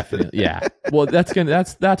 yeah, definitely, yeah. Well, that's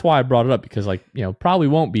why I brought it up because, probably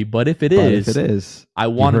won't be. But if it is, I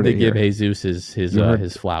wanted to give Jesus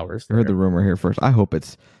his flowers. You heard the rumor here first. I hope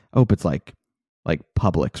it's like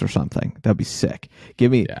Publix or something. That'd be sick. Give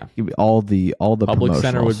me all the Publix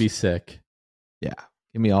Center would be sick. Yeah,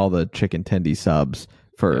 give me all the chicken tendy subs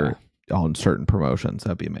for. On certain promotions.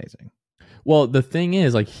 That'd be amazing. Well, the thing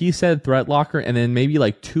is, he said Threat Locker, and then maybe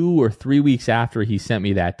 2 or 3 weeks after he sent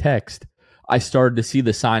me that text, I started to see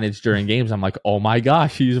the signage during games. I'm like, oh my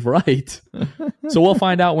gosh, he's right. So we'll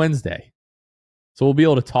find out Wednesday. So we'll be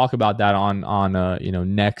able to talk about that on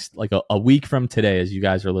next, a week from today, as you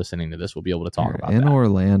guys are listening to this, we'll be able to talk about that. In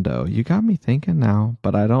Orlando, you got me thinking now,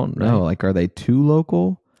 but I don't know. Right. Are they too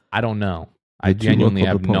local? I don't know. I genuinely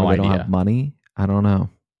have no idea. They don't have money? I don't know.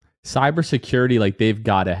 Cybersecurity, they've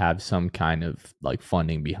got to have some kind of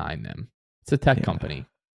funding behind them. It's a tech company.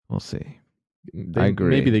 We'll see. I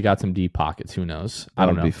agree. Maybe they got some deep pockets. Who knows? I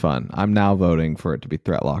don't know. That would be fun. I'm now voting for it to be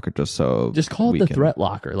Threat Locker, just call it the Threat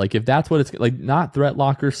Locker. If that's what it's not Threat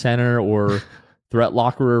Locker Center or Threat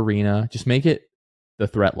Locker Arena. Just make it the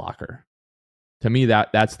Threat Locker. To me,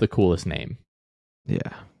 that's the coolest name.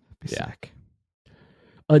 Yeah, be sick.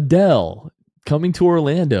 Adele. Coming to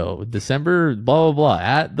Orlando, December, blah, blah, blah,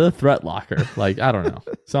 at the Threat Locker. I don't know.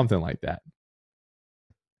 Something like that.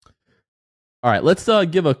 All right, let's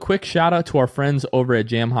give a quick shout out to our friends over at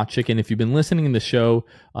Jam Hot Chicken. If you've been listening to the show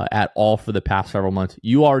at all for the past several months,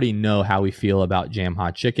 you already know how we feel about Jam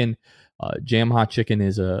Hot Chicken. Jam Hot Chicken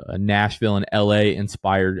is a Nashville and LA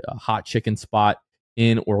inspired hot chicken spot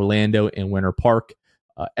in Orlando in Winter Park.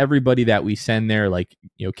 Everybody that we send there,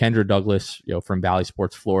 Kendra Douglas, from Valley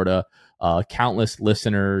Sports, Florida, countless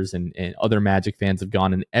listeners and other Magic fans have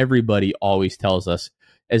gone, and everybody always tells us,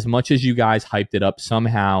 as much as you guys hyped it up,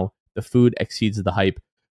 somehow the food exceeds the hype.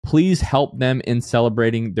 Please help them in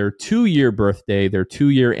celebrating their 2-year birthday, their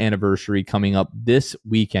 2-year anniversary coming up this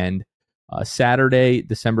weekend, Saturday,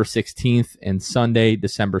 December 16th, and Sunday,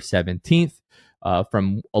 December 17th.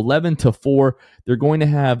 From 11 to 4, they're going to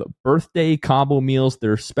have birthday combo meals.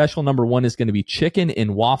 Their special number 1 is going to be chicken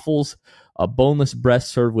and waffles, a boneless breast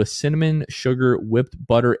served with cinnamon, sugar, whipped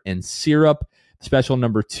butter, and syrup. Special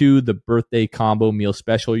number 2, the birthday combo meal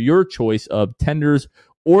special, your choice of tenders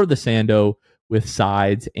or the sando with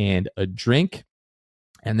sides and a drink.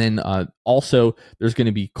 And then also there's going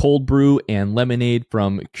to be cold brew and lemonade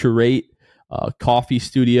from Curate Coffee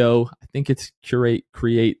Studio. I think it's Create.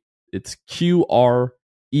 It's Qreate.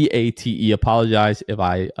 Apologize if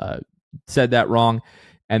I said that wrong.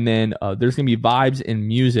 And then there's going to be vibes and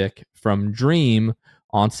music from Dream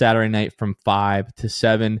on Saturday night from 5 to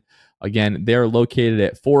 7. Again, they're located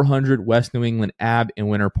at 400 West New England Ave in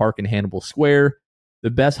Winter Park in Hannibal Square. The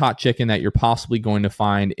best hot chicken that you're possibly going to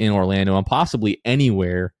find in Orlando and possibly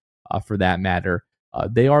anywhere for that matter.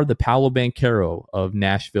 They are the Paolo Banchero of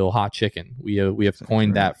Nashville hot chicken. We have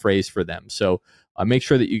coined that phrase for them. So make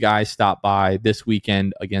sure that you guys stop by this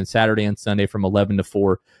weekend, again, Saturday and Sunday from 11 to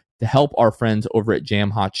 4 to help our friends over at Jam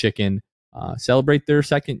Hot Chicken celebrate their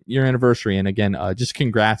 2nd year anniversary. And again, just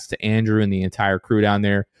congrats to Andrew and the entire crew down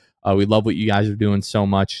there. We love what you guys are doing so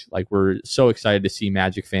much. We're so excited to see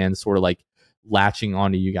Magic fans sort of latching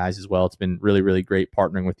onto you guys as well. It's been really, really great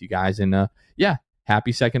partnering with you guys. And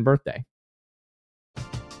happy 2nd birthday.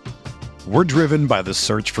 We're driven by the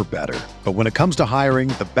search for better. But when it comes to hiring,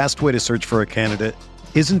 the best way to search for a candidate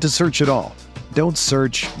isn't to search at all. Don't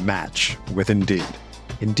search, match with Indeed.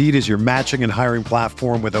 Indeed is your matching and hiring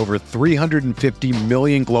platform with over 350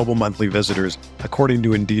 million global monthly visitors, according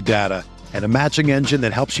to Indeed data, and a matching engine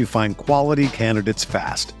that helps you find quality candidates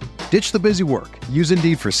fast. Ditch the busy work. Use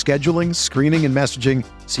Indeed for scheduling, screening, and messaging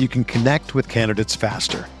so you can connect with candidates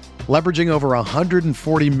faster. Leveraging over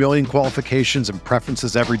 140 million qualifications and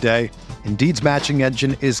preferences every day, Indeed's matching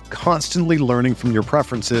engine is constantly learning from your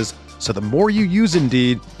preferences, so the more you use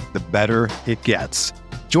Indeed, the better it gets.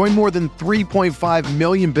 Join more than 3.5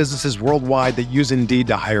 million businesses worldwide that use Indeed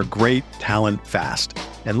to hire great talent fast.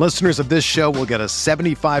 And listeners of this show will get a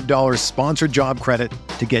 $75 sponsored job credit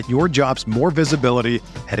to get your jobs more visibility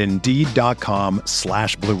at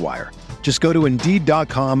Indeed.com/Blue Wire. Just go to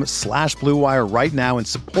Indeed.com/Blue Wire right now and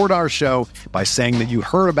support our show by saying that you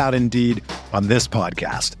heard about Indeed on this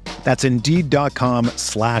podcast. That's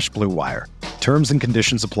Indeed.com/Blue Wire. Terms and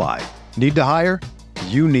conditions apply. Need to hire?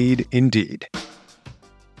 You need Indeed.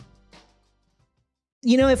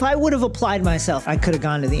 You know, if I would have applied myself, I could have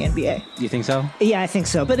gone to the NBA. You think so? Yeah, I think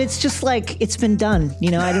so. But it's just like, it's been done. You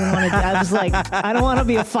know, I didn't want to, I was like, I don't want to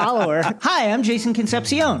be a follower. Hi, I'm Jason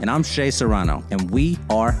Concepcion. And I'm Shea Serrano. And we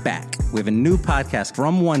are back. We have a new podcast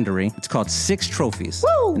from Wondery. It's called Six Trophies.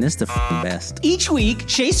 Woo! And it's the best. Each week,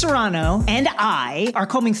 Shea Serrano and I are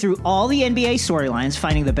combing through all the NBA storylines,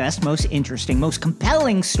 finding the best, most interesting, most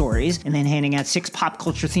compelling stories, and then handing out 6 pop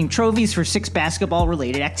culture themed trophies for 6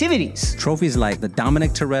 basketball-related activities. Trophies like the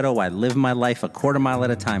Dominic Toretto I Live My Life a Quarter Mile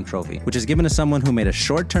at a Time trophy, which is given to someone who made a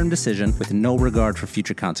short-term decision with no regard for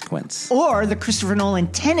future consequence. Or the Christopher Nolan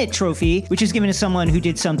Tenet trophy, which is given to someone who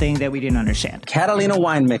did something that we didn't understand. Catalina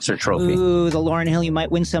Wine Mixer trophy. Ooh, the Lauryn Hill You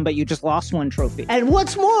Might Win Some, but You Just Lost One trophy. And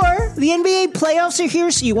what's more, the NBA playoffs are here,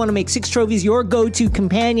 so you want to make 6 Trophies your go-to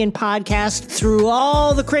companion podcast through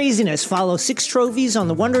all the craziness. Follow 6 Trophies on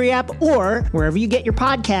the Wondery app or wherever you get your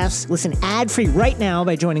podcasts. Listen ad-free right now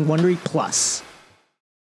by joining Wondery Plus.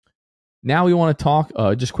 Now we want to talk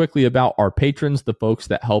just quickly about our patrons, the folks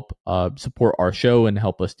that help support our show and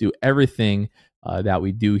help us do everything that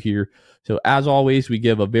we do here. So as always, we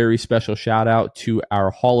give a very special shout out to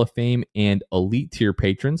our Hall of Fame and Elite Tier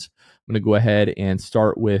patrons. I'm going to go ahead and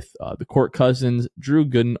start with the Court Cousins, Drew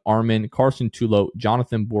Gooden, Armin, Carson Tulo,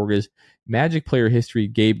 Jonathan Borges, Magic Player History,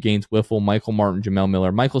 Gabe Gaines-Wiffle, Michael Martin, Jamel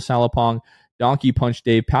Miller, Michael Salapong, Donkey Punch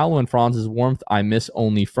Dave, Paolo and Franz's Warmth, I Miss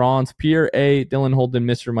Only Franz, Pierre A., Dylan Holden,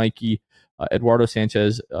 Mr. Mikey, Eduardo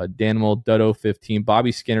Sanchez, Daniel Dutto 15,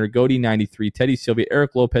 Bobby Skinner, Goody 93, Teddy Sylvia,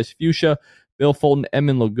 Eric Lopez, Fuchsia, Bill Fulton,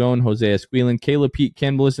 Edmund Lagone, Jose Esquilin, Caleb Pete,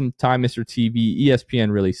 Cannibalism, Ty Mr. TV,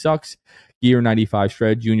 ESPN Really Sucks, Gear 95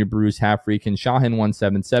 Shred, Junior Bruce, Half Freakin, Shahin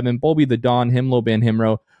 177, Bobby the Don, Himlo Ben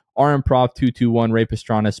Himro, RM Prof 221, Ray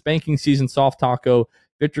Pastrana, Spanking Season, Soft Taco,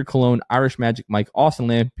 Victor Cologne, Irish Magic Mike, Austin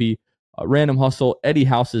Lampy, Random Hustle, Eddie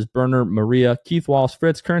Houses, Burner, Maria, Keith Wallace,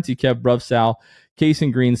 Fritz, Currency Kev, Bruv Sal,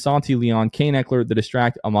 Kason Green, Santi Leon, Kane Eckler, The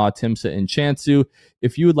Distract, Ahmad Timsa, and Chansu.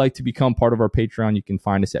 If you would like to become part of our Patreon, you can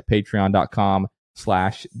find us at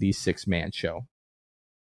patreon.com/The6Man Show.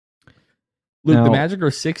 Luke, the Magic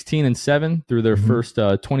are 16-7 through their first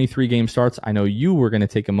 23 game starts. I know you were going to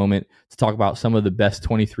take a moment to talk about some of the best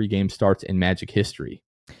 23 game starts in Magic history.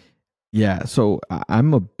 Yeah, so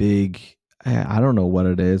I'm a big, I don't know what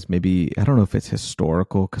it is. Maybe, I don't know if it's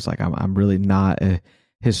historical, because like I'm really not a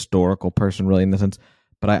historical person really in the sense,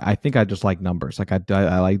 but I think I just like numbers. Like I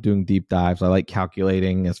like doing deep dives. I like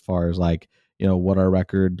calculating as far as like, you know, what our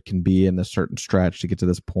record can be in a certain stretch to get to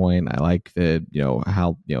this point. I like the, you know,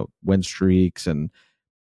 how, you know, win streaks and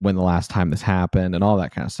when the last time this happened and all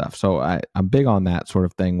that kind of stuff. So I'm big on that sort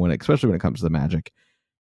of thing especially when it comes to the Magic.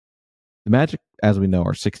 The Magic, as we know,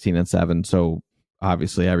 are 16-7. So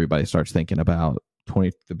obviously everybody starts thinking about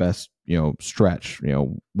the best, you know, stretch. You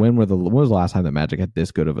know, when was the last time the Magic had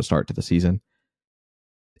this good of a start to the season?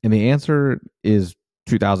 And the answer is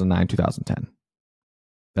 2009-2010.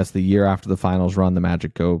 That's the year after the finals run. The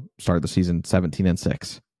Magic start the season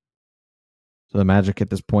 17-6. So the Magic at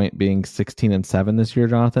this point being 16-7 this year,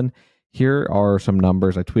 Jonathan. Here are some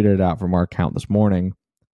numbers. I tweeted it out from our account this morning,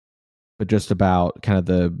 but just about kind of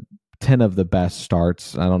the 10 of the best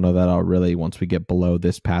starts. I don't know that I'll really, once we get below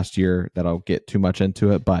this past year, that I'll get too much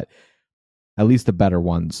into it, but at least the better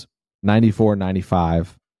ones.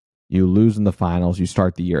 94-95, you lose in the finals, you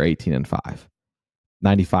start the year 18-5.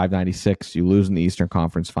 95-96, you lose in the Eastern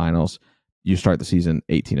Conference Finals, you start the season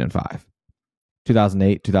 18-5.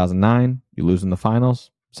 2008-2009, you lose in the finals,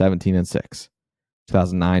 17-6.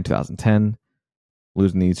 2009-2010,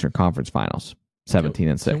 lose in the Eastern Conference Finals,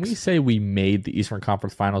 17-6. Can we say we made the Eastern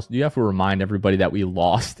Conference Finals? Do you have to remind everybody that we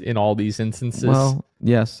lost in all these instances? Well,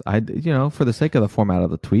 yes. For the sake of the format of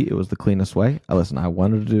the tweet, it was the cleanest way. I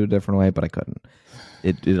wanted to do it a different way, but I couldn't.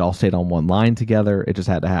 It all stayed on one line together. It just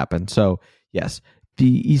had to happen. So yes,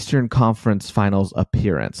 the Eastern Conference Finals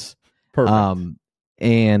appearance. Perfect.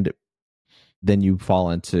 And then you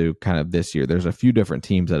fall into kind of this year. There's a few different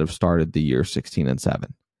teams that have started the year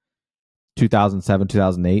 16-7. 2007,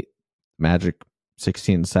 2008, Magic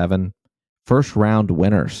 16-7. First round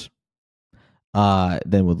winners.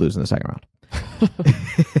 Then would lose in the second round.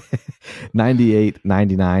 98,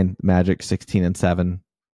 99, Magic 16-7.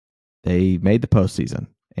 They made the postseason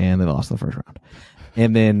and they lost in the first round.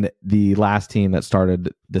 And then the last team that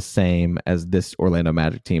started the same as this Orlando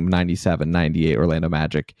Magic team, 97, 98 Orlando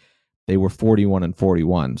Magic, they were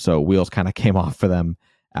 41-41. So wheels kind of came off for them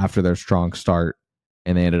after their strong start,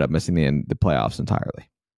 and they ended up missing the playoffs entirely.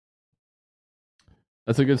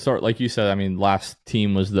 That's a good start. Like you said, I mean, last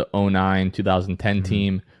team was the 2009-2010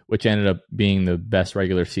 team, which ended up being the best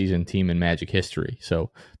regular season team in Magic history. So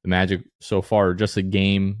the Magic so far are just a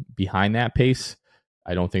game behind that pace.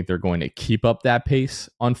 I don't think they're going to keep up that pace,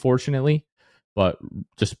 unfortunately. But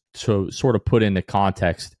just to sort of put into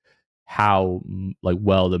context how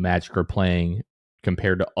well the Magic are playing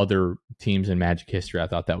compared to other teams in Magic history, I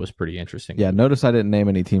thought that was pretty interesting. Yeah, notice I didn't name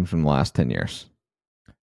any teams from the last 10 years.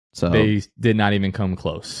 So they did not even come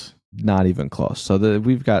close. Not even close. So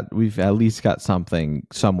we've at least got something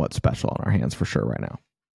somewhat special on our hands for sure right now.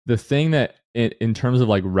 The thing that in terms of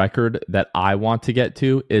record that I want to get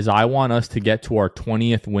to is I want us to get to our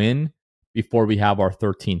 20th win before we have our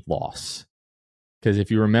 13th loss. Because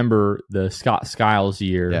if you remember the Scott Skiles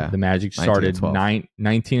year, the Magic started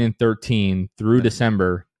 19-13 through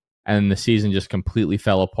December, and the season just completely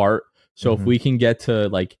fell apart. So if we can get to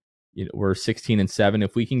we're 16-7,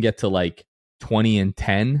 if we can get to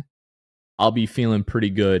 20-10, I'll be feeling pretty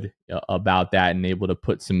good about that and able to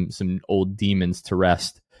put some old demons to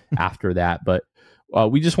rest after that. But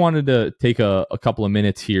we just wanted to take a couple of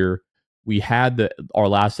minutes here. We had our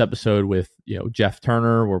last episode with Jeff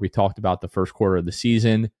Turner where we talked about the first quarter of the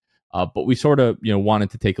season, but we sort of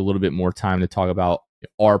wanted to take a little bit more time to talk about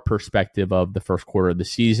our perspective of the first quarter of the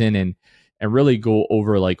season and really go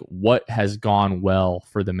over what has gone well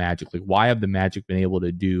for the Magic. Why have the Magic been able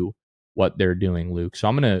to do what they're doing, Luke? So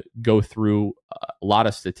I'm going to go through a lot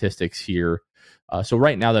of statistics here. So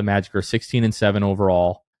right now the Magic are 16-7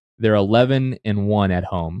 overall. They're 11-1 at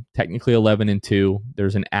home, technically 11-2.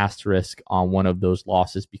 There's an asterisk on one of those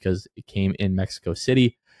losses because it came in Mexico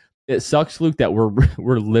City. It sucks, Luke, that we're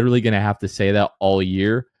literally going to have to say that all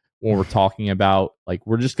year when we're talking about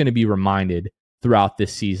we're just going to be reminded throughout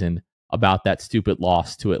this season about that stupid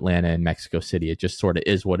loss to Atlanta and Mexico City. It just sort of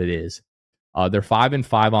is what it is. They're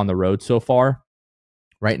 5-5 on the road so far.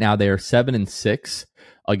 Right now, they are 7-6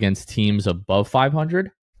 against teams above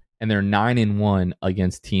 500, and they're 9-1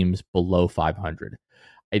 against teams below 500.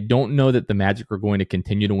 I don't know that the Magic are going to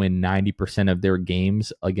continue to win 90% of their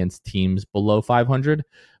games against teams below 500,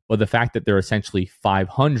 but the fact that they're essentially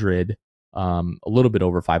 500, a little bit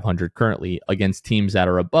over 500 currently, against teams that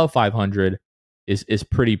are above 500 is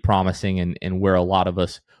pretty promising and where a lot of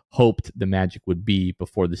us hoped the Magic would be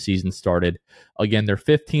before the season started. Again, they're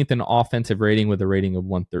 15th in offensive rating with a rating of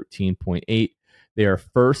 113.8. They are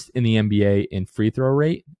first in the NBA in free throw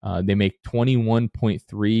rate. They make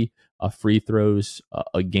 21.3 free throws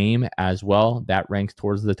a game as well. That ranks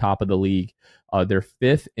towards the top of the league. They're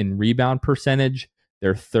fifth in rebound percentage.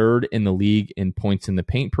 They're third in the league in points in the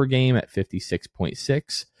paint per game at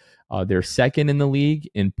 56.6. They're second in the league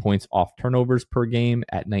in points off turnovers per game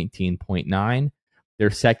at 19.9. They're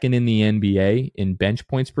second in the NBA in bench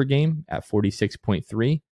points per game at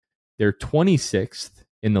 46.3. They're 26th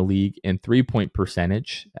in the league in three-point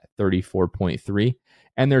percentage at 34.3.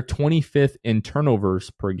 And they're 25th in turnovers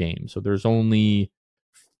per game. So there's only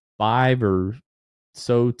 5 or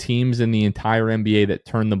so teams in the entire NBA that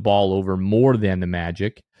turn the ball over more than the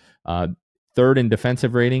Magic. Third in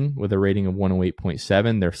defensive rating with a rating of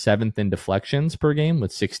 108.7. They're 7th in deflections per game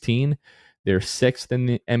with 16. They're 6th in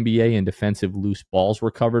the NBA in defensive loose balls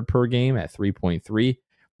recovered per game at 3.3.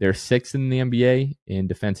 They're 6th in the NBA in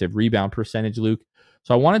defensive rebound percentage, Luke.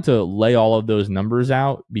 So I wanted to lay all of those numbers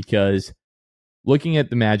out because looking at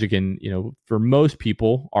the Magic and, for most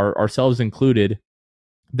people, ourselves included,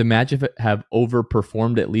 the Magic have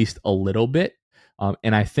overperformed at least a little bit.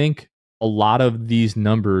 And I think a lot of these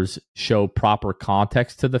numbers show proper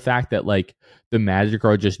context to the fact that the Magic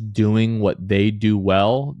are just doing what they do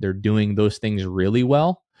well. They're doing those things really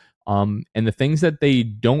well. And the things that they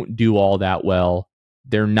don't do all that well,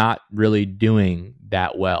 they're not really doing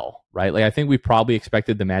that well, right? I think we probably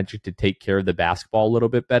expected the Magic to take care of the basketball a little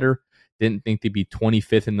bit better. Didn't think they'd be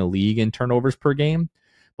 25th in the league in turnovers per game.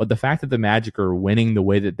 But the fact that the Magic are winning the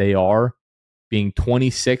way that they are, being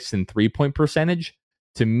 26th in three-point percentage,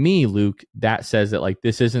 to me, Luke, that says that like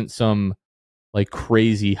this isn't some like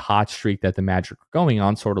crazy hot streak that the Magic are going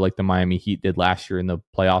on, sort of like the Miami Heat did last year in the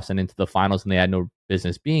playoffs and into the finals, and they had no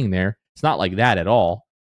business being there. It's not like that at all.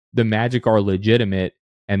 The Magic are legitimate,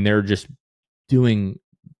 and they're just doing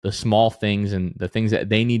the small things and the things that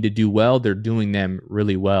they need to do well. They're doing them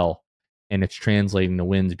really well, and it's translating to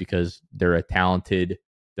wins because they're a talented,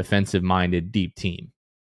 defensive-minded, deep team.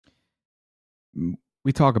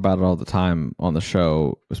 We talk about it all the time on the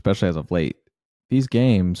show, especially as of late. These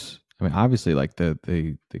games, I mean, obviously, like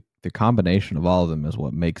the combination of all of them is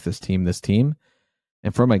what makes this team this team.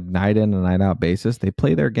 And from a night in and night out basis, they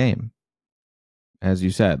play their game. As you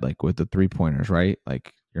said, like with the 3-pointers, right?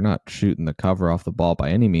 Like you're not shooting the cover off the ball by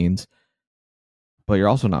any means, but you're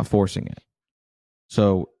also not forcing it.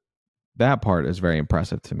 So that part is very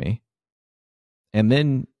impressive to me. And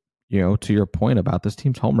then, to your point about this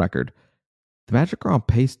team's home record, the Magic are on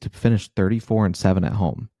pace to finish 34-7 at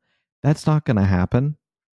home. That's not going to happen.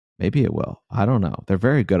 Maybe it will. I don't know. They're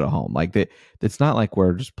very good at home. Like it's not like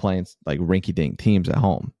we're just playing like rinky-dink teams at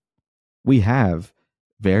home. We have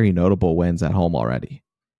very notable wins at home already.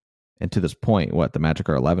 And to this point, the Magic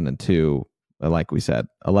are 11-2, like we said,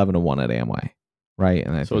 11-1 at Amway, right?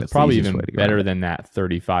 And so it's probably even better than that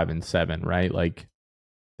 35-7, right? Like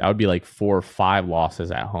that would be like 4 or 5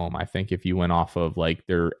 losses at home, I think, if you went off of like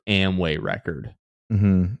their Amway record.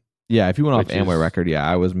 Mm-hmm. Yeah, if you went off Amway record,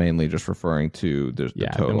 I was mainly just referring to the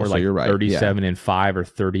total. Then we're like you're right. 37-5 or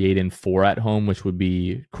 38-4 at home, which would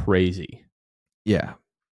be crazy. Yeah,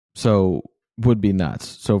 so would be nuts.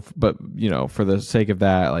 So, but for the sake of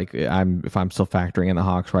that, like if I'm still factoring in the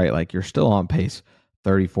Hawks, right? Like you're still on pace,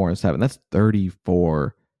 34-7. That's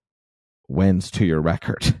 34 wins to your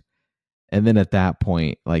record, and then at that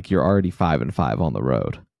point, like you're already 5-5 on the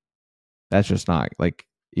road. That's just not like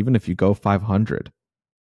even if you go 500.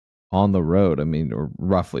 On the road, I mean, or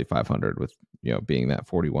roughly 500 with, being that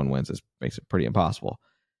 41 wins makes it pretty impossible.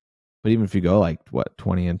 But even if you go like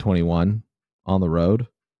 20-21 on the road,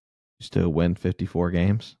 you still win 54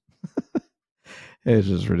 games. It's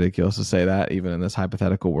just ridiculous to say that even in this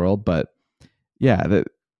hypothetical world. But yeah,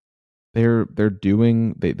 they're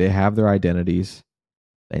doing, they have their identities.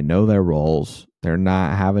 They know their roles. They're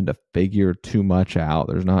not having to figure too much out.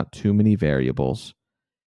 There's not too many variables.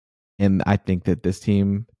 And I think that this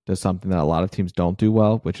team does something that a lot of teams don't do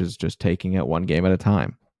well, which is just taking it one game at a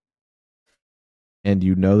time. And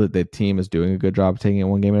that the team is doing a good job of taking it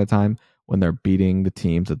one game at a time when they're beating the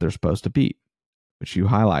teams that they're supposed to beat, which you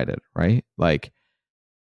highlighted, right? Like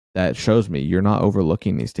that shows me you're not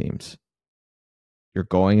overlooking these teams. You're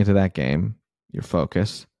going into that game, you're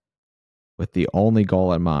focused with the only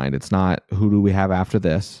goal in mind. It's not who do we have after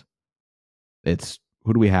this? It's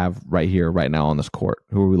who do we have right here, right now on this court?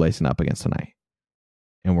 Who are we lacing up against tonight?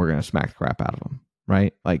 And we're going to smack the crap out of them,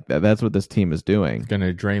 right? Like that's what this team is doing. Going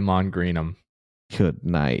to Draymond Green them. Good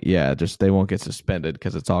night. Yeah, just they won't get suspended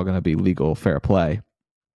because it's all going to be legal, fair play.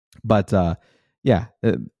 But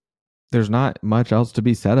there's not much else to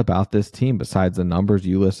be said about this team besides the numbers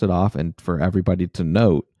you listed off. And for everybody to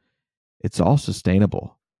note, it's all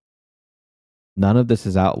sustainable. None of this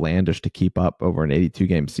is outlandish to keep up over an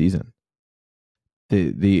 82-game season.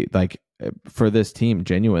 For this team,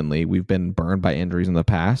 genuinely, we've been burned by injuries in the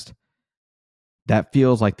past. That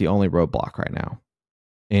feels like the only roadblock right now.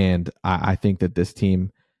 And I think that this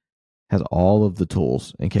team has all of the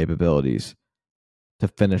tools and capabilities to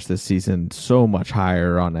finish this season so much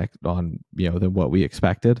higher on than what we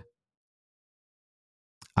expected.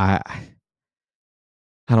 I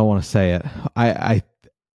don't want to say it.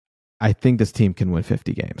 I think this team can win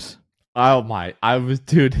 50 games. Oh my,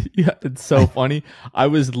 it's so funny. I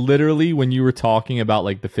was literally, when you were talking about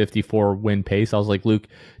like the 54 win pace, I was like, Luke,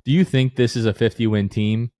 do you think this is a 50 win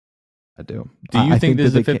team? I do. Do you think this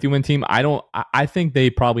is a 50 win team? I don't. I think they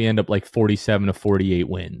probably end up like 47 to 48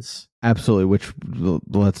 wins. Absolutely, which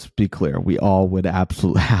let's be clear, we all would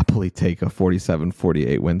absolutely happily take a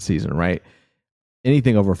 47-48 win season, right?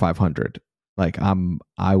 Anything over 500. Like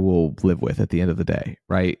I will live with at the end of the day,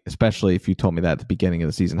 right? Especially if you told me that at the beginning of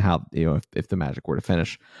the season, how, if the Magic were to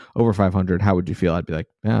finish over 500, how would you feel? I'd be like,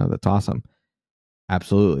 yeah, that's awesome.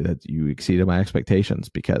 Absolutely. That you exceeded my expectations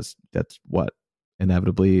because that's what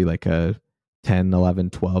inevitably like a 10,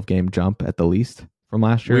 11, 12 game jump at the least from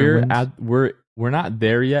last year. We're not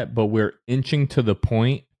there yet, but we're inching to the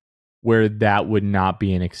point where that would not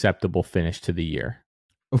be an acceptable finish to the year.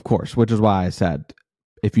 Of course, which is why I said,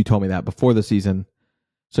 if you told me that before the season.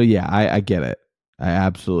 So yeah, I get it. I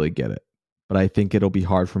absolutely get it. But I think it'll be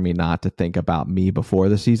hard for me not to think about me before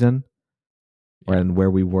the season and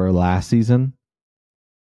where we were last season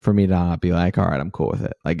for me to not be like, all right, I'm cool with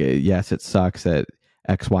it. Like, yes, it sucks that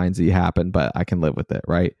X, Y, and Z happen, but I can live with it,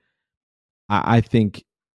 right? I do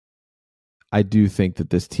think that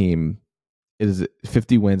this team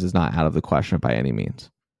 50 wins is not out of the question by any means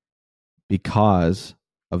because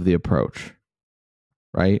of the approach,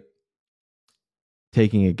 right?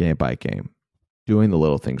 Taking it game by game, doing the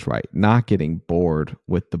little things right, not getting bored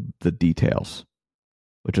with the details,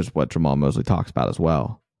 which is what Jamal Mosley talks about as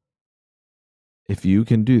well. If you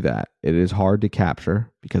can do that, it is hard to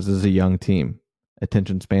capture because this is a young team.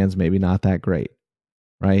 Attention spans maybe not that great,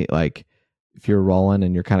 right? Like if you're rolling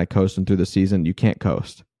and you're kind of coasting through the season, you can't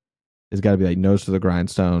coast. It's got to be like nose to the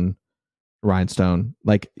rhinestone.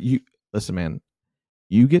 Like listen, man,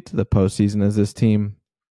 you get to the postseason as this team.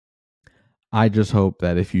 I just hope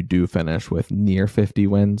that if you do finish with near 50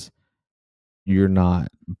 wins, you're not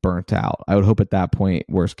burnt out. I would hope at that point,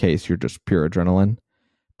 worst case, you're just pure adrenaline.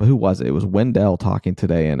 But who was it? It was Wendell talking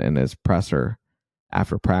today in his presser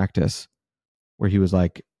after practice, where he was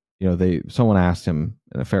like, someone asked him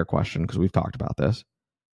a fair question because we've talked about this.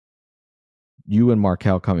 You and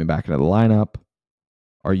Markelle coming back into the lineup,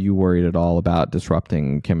 are you worried at all about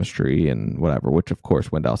disrupting chemistry and whatever? Which of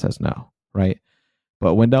course Wendell says no, right?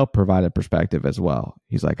 But Wendell provided perspective as well.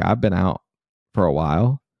 He's like, I've been out for a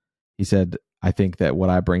while. He said, I think that what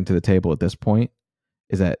I bring to the table at this point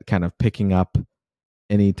is that kind of picking up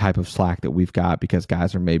any type of slack that we've got because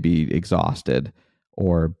guys are maybe exhausted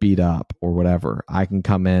or beat up or whatever. I can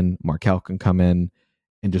come in, Markelle can come in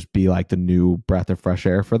and just be like the new breath of fresh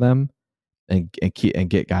air for them and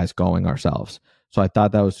get guys going ourselves. So I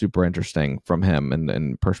thought that was super interesting from him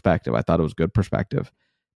and perspective. I thought it was good perspective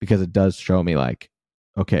because it does show me like,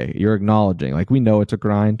 okay, you're acknowledging, like we know it's a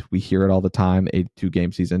grind. We hear it all the time, 82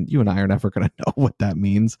 game season. You and I are never going to know what that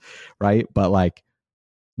means, right? But like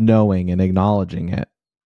knowing and acknowledging it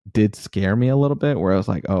did scare me a little bit where I was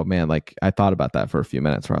like, oh man, like I thought about that for a few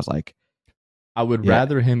minutes where I was like, I would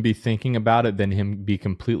rather him be thinking about it than him be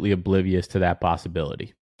completely oblivious to that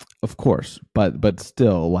possibility. Of course, but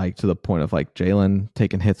still, like to the point of like Jalen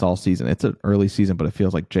taking hits all season. It's an early season, but it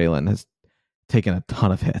feels like Jalen has taken a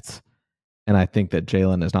ton of hits. And I think that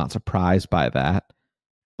Jalen is not surprised by that,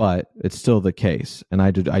 but it's still the case. And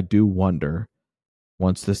I do wonder,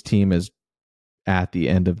 once this team is at the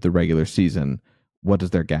end of the regular season, what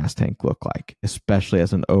does their gas tank look like, especially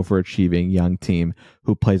as an overachieving young team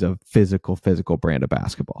who plays a physical brand of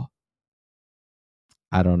basketball?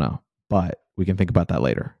 I don't know, but we can think about that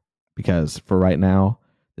later because for right now,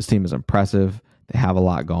 this team is impressive. They have a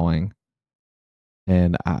lot going,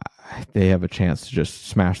 and they have a chance to just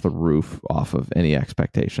smash the roof off of any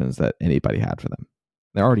expectations that anybody had for them.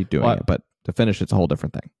 They're already doing it, but to finish, it's a whole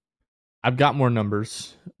different thing. I've got more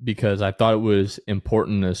numbers because I thought it was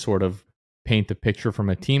important to sort of paint the picture from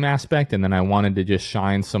a team aspect, and then I wanted to just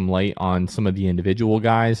shine some light on some of the individual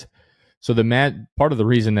guys. So part of the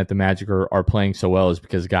reason that the Magic are playing so well is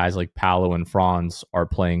because guys like Paolo and Franz are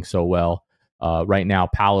playing so well. Right now,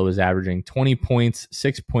 Paolo is averaging 20 points,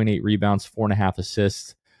 6.8 rebounds, 4.5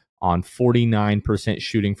 assists on 49%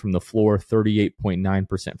 shooting from the floor,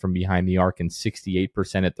 38.9% from behind the arc, and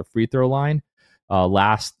 68% at the free throw line.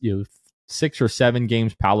 Last 6 or 7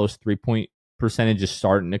 games, Paolo's 3-point percentage is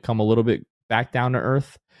starting to come a little bit back down to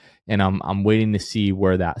earth, and I'm waiting to see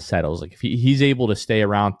where that settles. Like if he's able to stay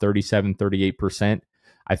around 37-38%,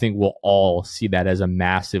 I think we'll all see that as a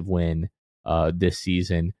massive win this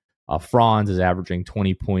season. Franz is averaging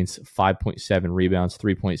 20 points, 5.7 rebounds,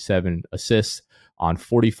 3.7 assists on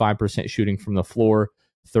 45% shooting from the floor,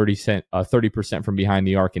 30% from behind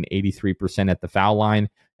the arc, and 83% at the foul line.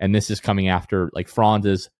 And this is coming after like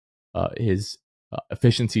Franz's his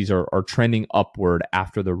efficiencies are trending upward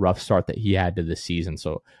after the rough start that he had to the season.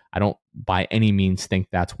 So I don't by any means think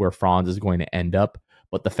that's where Franz is going to end up.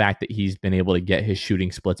 But the fact that he's been able to get his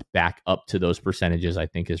shooting splits back up to those percentages, I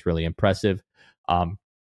think is really impressive.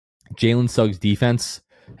 Jalen Suggs' defense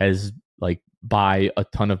has, like, by a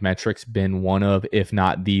ton of metrics, been one of, if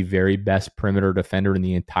not the very best perimeter defender in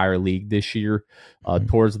the entire league this year.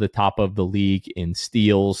 Towards the top of the league in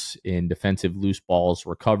steals, in defensive loose balls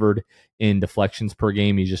recovered, in deflections per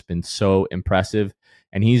game. He's just been so impressive.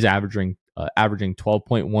 And he's averaging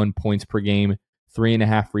 12.1 points per game,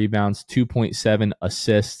 3.5 rebounds, 2.7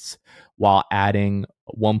 assists, while adding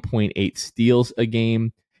 1.8 steals a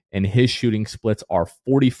game. And his shooting splits are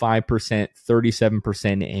 45%,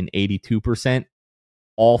 37%, and 82%.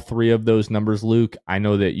 All three of those numbers, Luke, I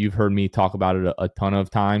know that you've heard me talk about it a ton of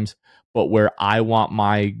times, but where I want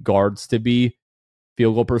my guards to be,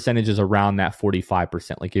 field goal percentage is around that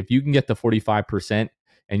 45%. Like if you can get the 45%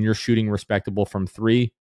 and you're shooting respectable from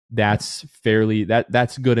three, that's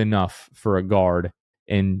good enough for a guard.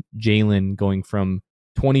 And Jalen going from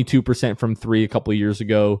 22% from three a couple of years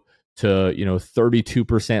ago to,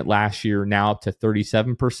 32% last year, now up to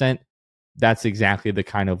 37%. That's exactly the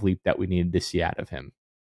kind of leap that we needed to see out of him.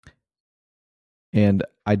 And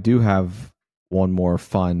I do have one more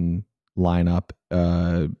fun lineup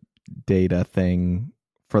data thing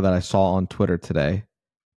for that I saw on Twitter today.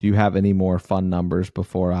 Do you have any more fun numbers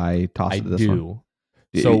before I toss it to this one?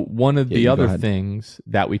 So one of the other things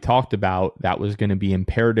that we talked about that was going to be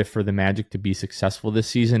imperative for the Magic to be successful this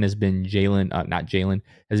season has been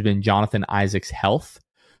Jonathan Isaac's health.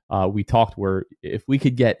 We talked where if we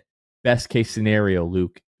could get best case scenario,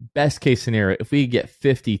 Luke, if we could get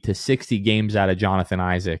 50 to 60 games out of Jonathan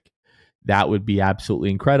Isaac, that would be absolutely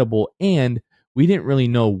incredible. And we didn't really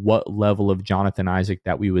know what level of Jonathan Isaac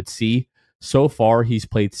that we would see. So far, he's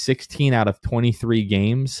played 16 out of 23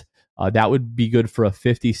 games. That would be good for a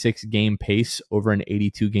 56 game pace over an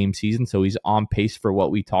 82 game season. So he's on pace for what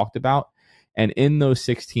we talked about. And in those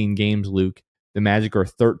 16 games, Luke, the Magic are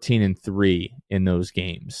 13-3 in those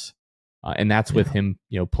games. And that's with him,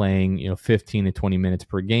 playing, 15 to 20 minutes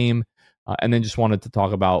per game. And then just wanted to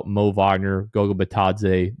talk about Mo Wagner, Goga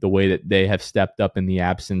Bitadze, the way that they have stepped up in the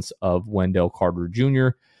absence of Wendell Carter Jr.,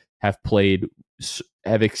 have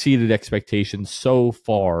exceeded expectations so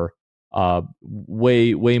far.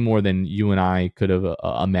 Way more than you and I could have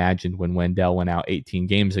imagined when Wendell went out 18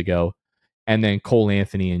 games ago. And then Cole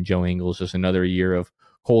Anthony and Joe Ingles, just another year of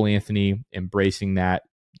Cole Anthony embracing that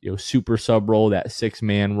super sub role, that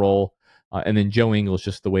 6-man role. And then Joe Ingles,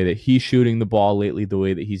 just the way that he's shooting the ball lately, the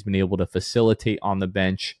way that he's been able to facilitate on the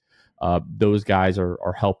bench. Those guys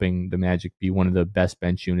are helping the Magic be one of the best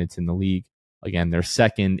bench units in the league. Again, they're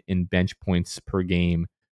second in bench points per game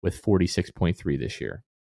with 46.3 this year.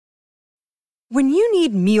 When you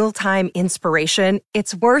need mealtime inspiration,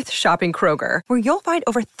 it's worth shopping Kroger, where you'll find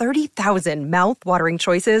over 30,000 mouth-watering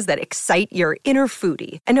choices that excite your inner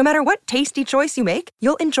foodie. And no matter what tasty choice you make,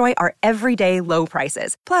 you'll enjoy our everyday low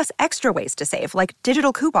prices, plus extra ways to save, like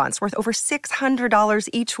digital coupons worth over $600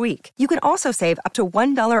 each week. You can also save up to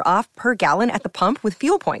 $1 off per gallon at the pump with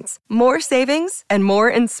fuel points. More savings and more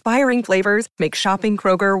inspiring flavors make shopping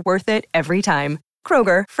Kroger worth it every time.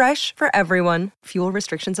 Kroger, fresh for everyone. Fuel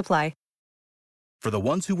restrictions apply. For the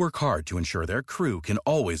ones who work hard to ensure their crew can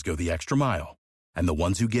always go the extra mile, and the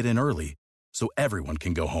ones who get in early so everyone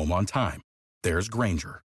can go home on time, there's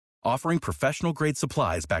Grainger, offering professional-grade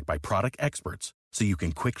supplies backed by product experts so you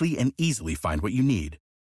can quickly and easily find what you need.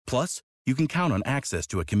 Plus, you can count on access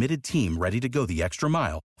to a committed team ready to go the extra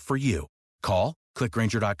mile for you. Call, click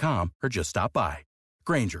Grainger.com, or just stop by.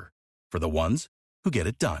 Grainger, for the ones who get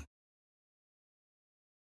it done.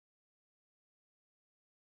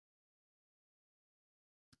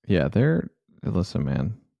 Yeah, listen,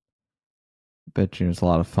 man. Bet you it's a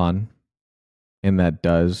lot of fun. And that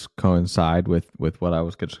does coincide with what I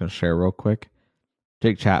was just going to share real quick.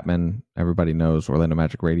 Jake Chapman, everybody knows, Orlando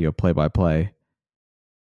Magic Radio play-by-play.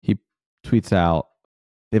 He tweets out,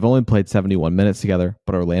 they've only played 71 minutes together,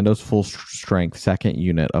 but Orlando's full-strength second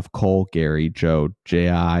unit of Cole, Gary, Joe,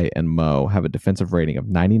 J.I., and Mo have a defensive rating of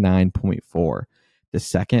 99.4, the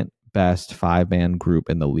second best five-man group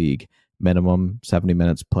in the league. Minimum 70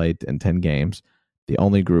 minutes played in 10 games. The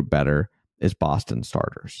only group better is Boston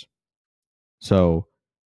starters. So,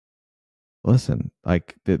 listen,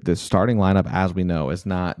 like the starting lineup, as we know, is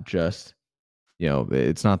not just,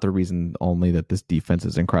 it's not the reason only that this defense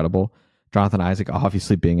is incredible. Jonathan Isaac,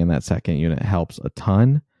 obviously being in that second unit, helps a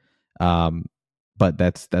ton. But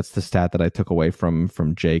that's the stat that I took away from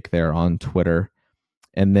Jake there on Twitter.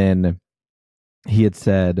 And then he had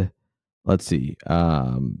said, let's see,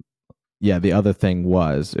 the other thing he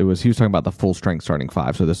was talking about the full strength starting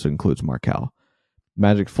five. So this includes Markelle.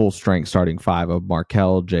 Magic full strength starting five of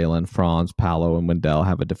Markelle, Jalen, Franz, Paolo, and Wendell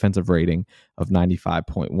have a defensive rating of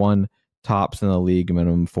 95.1. Tops in the league,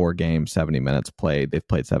 minimum 4 games, 70 minutes played. They've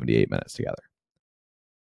played 78 minutes together.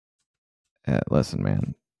 Listen,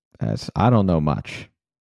 man, I don't know much,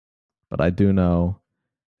 but I do know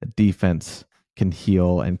that defense can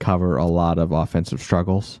heal and cover a lot of offensive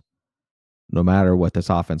struggles. No matter what this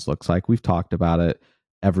offense looks like, we've talked about it.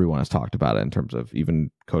 Everyone has talked about it in terms of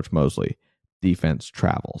even Coach Mosley. Defense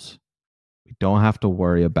travels. We don't have to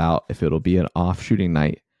worry about if it'll be an off shooting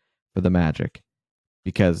night for the Magic,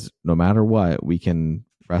 because no matter what, we can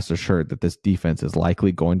rest assured that this defense is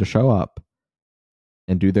likely going to show up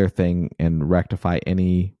and do their thing and rectify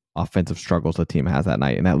any offensive struggles the team has that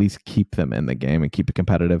night, and at least keep them in the game and keep it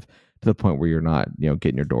competitive to the point where you're not,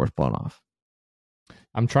 getting your doors blown off.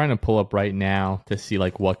 I'm trying to pull up right now to see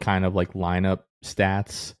what kind of lineup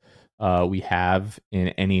stats we have in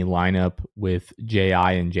any lineup with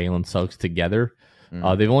J.I. and Jalen Suggs together.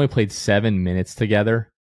 They've only played 7 minutes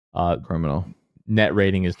together. Criminal. Net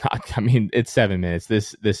rating is not, I mean, it's 7 minutes.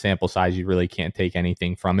 This sample size, you really can't take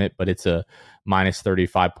anything from it, but it's a minus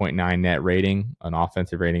 35.9 net rating, an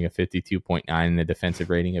offensive rating of 52.9, and a defensive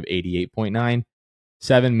rating of 88.9.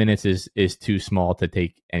 7 minutes is too small to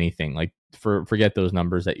take anything. Like, forget those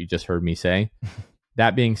numbers that you just heard me say.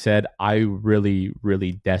 That being said, I really,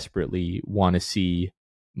 really desperately want to see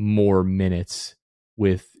more minutes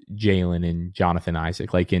with Jalen and Jonathan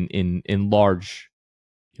Isaac, like in large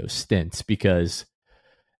stints, because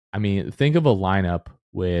I mean, think of a lineup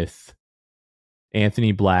with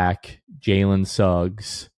Anthony Black, Jalen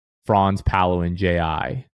Suggs, Franz Paolo, and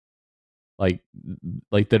J.I. Like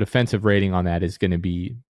the defensive rating on that is going to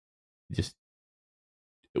be just,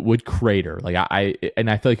 it would crater. Like I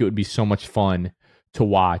feel like it would be so much fun to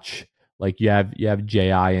watch. Like you have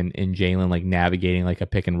J.I. and Jalen like navigating like a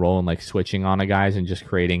pick and roll and like switching on a guys and just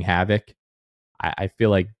creating havoc. I feel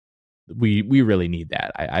like we really need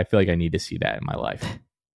that. I feel like I need to see that in my life.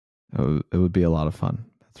 It would be a lot of fun.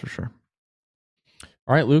 That's for sure.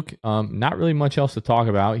 All right, Luke, not really much else to talk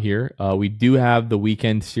about here. We do have the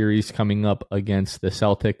weekend series coming up against the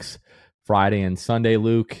Celtics Friday and Sunday,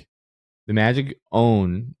 Luke. The Magic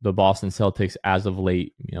own the Boston Celtics as of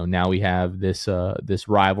late. Now we have this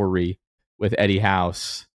rivalry with Eddie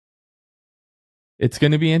House. It's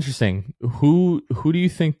going to be interesting. Who do you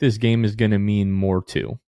think this game is going to mean more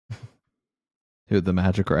to? Who, the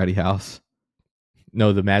Magic or Eddie House?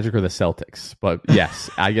 No, the Magic or the Celtics. But yes,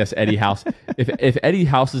 I guess Eddie House. If Eddie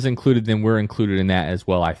House is included, then we're included in that as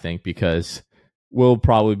well, I think, because we'll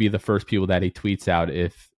probably be the first people that he tweets at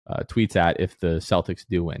if the Celtics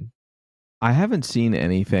do win. I haven't seen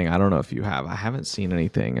anything. I don't know if you have. I haven't seen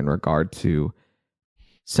anything in regard to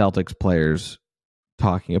Celtics players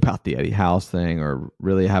talking about the Eddie House thing, or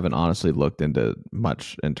really haven't honestly looked into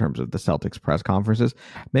much in terms of the Celtics press conferences.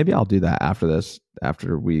 Maybe I'll do that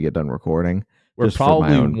after we get done recording. We're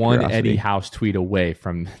probably one curiosity. Eddie House tweet away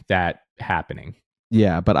from that happening.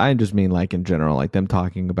 Yeah, but I just mean like in general, like them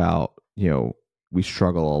talking about, we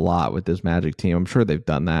struggle a lot with this Magic team. I'm sure they've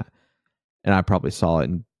done that, and I probably saw it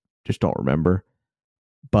and just don't remember.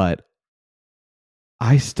 But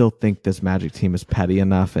I still think this Magic team is petty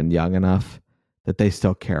enough and young enough that they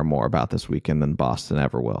still care more about this weekend than Boston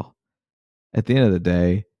ever will. At the end of the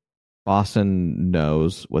day, Boston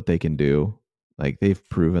knows what they can do. Like, they've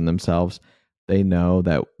proven themselves. They know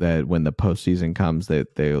that when the postseason comes,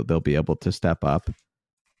 they'll be able to step up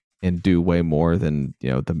and do way more than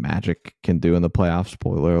the Magic can do in the playoffs.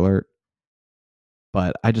 Spoiler alert.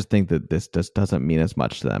 But I just think that this just doesn't mean as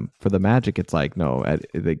much to them. For the Magic, it's like, no,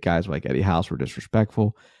 the guys like Eddie House were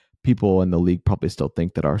disrespectful. People in the league probably still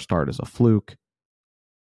think that our start is a fluke.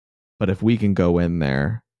 But if we can go in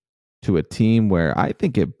there to a team where I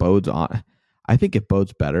think it bodes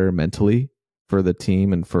better mentally for the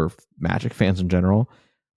team and for Magic fans in general,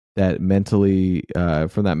 that mentally,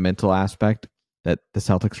 from that mental aspect, that the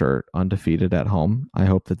Celtics are undefeated at home. I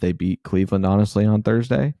hope that they beat Cleveland, honestly, on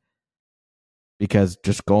Thursday. Because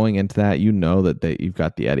just going into that, that you've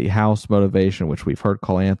got the Eddie House motivation, which we've heard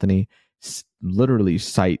Cole Anthony literally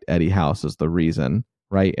cite Eddie House as the reason,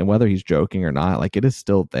 right? And whether he's joking or not, like, it is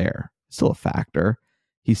still there, still a factor.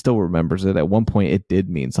 He still remembers it. At one point, it did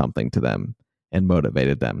mean something to them and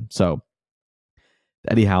motivated them. So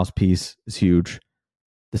the Eddie House piece is huge.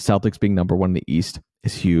 The Celtics being number one in the East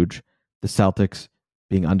is huge. The Celtics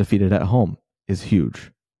being undefeated at home is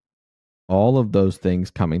huge. All of those things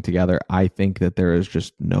coming together, I think that there is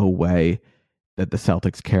just no way that the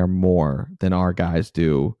Celtics care more than our guys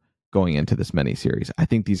do going into this mini series. I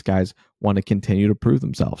think these guys want to continue to prove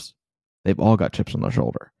themselves. They've all got chips on their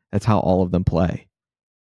shoulder. That's how all of them play.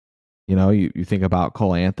 You think about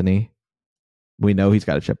Cole Anthony. We know he's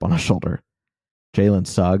got a chip on his shoulder. Jalen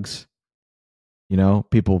Suggs.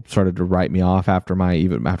 People started to write me off after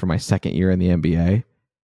my second year in the NBA.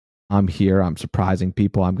 I'm here. I'm surprising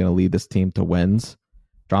people. I'm going to lead this team to wins.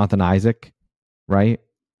 Jonathan Isaac, right?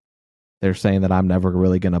 They're saying that I'm never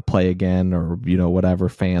really going to play again, or, whatever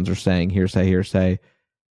fans are saying, hearsay.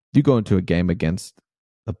 You go into a game against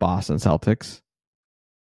the Boston Celtics,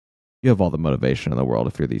 you have all the motivation in the world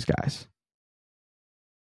if you're these guys.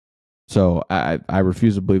 So I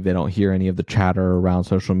refuse to believe they don't hear any of the chatter around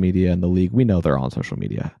social media in the league. We know they're on social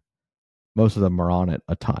media. Most of them are on it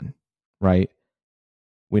a ton, right?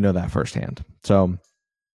 We know that firsthand. So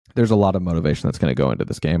there's a lot of motivation that's going to go into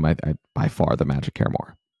this game. I by far, the Magic care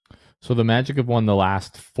more. So the Magic have won the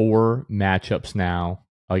last 4 matchups now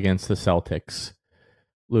against the Celtics.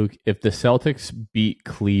 Luke, if the Celtics beat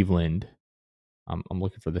Cleveland, I'm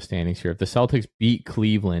looking for the standings here. If the Celtics beat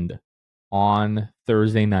Cleveland on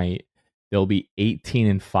Thursday night, they'll be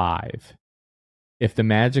 18-5. If the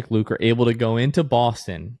Magic, Luke, are able to go into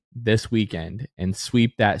Boston this weekend and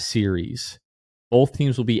sweep that series, both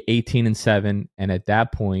teams will be 18-7, and at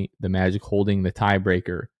that point, the Magic holding the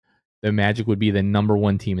tiebreaker, the Magic would be the number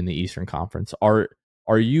one team in the Eastern Conference. Are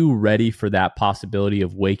you ready for that possibility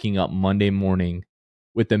of waking up Monday morning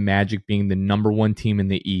with the Magic being the number one team in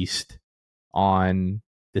the East on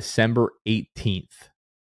December 18th?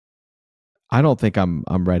 I don't think I'm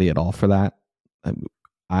ready at all for that.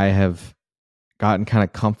 I have gotten kind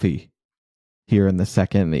of comfy here in the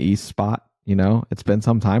second in the East spot. You know, it's been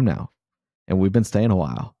some time now, and we've been staying a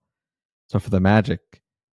while. So for the Magic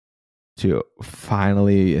to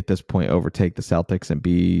finally, at this point, overtake the Celtics and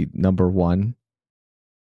be number one,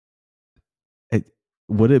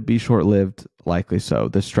 would it be short-lived? Likely so.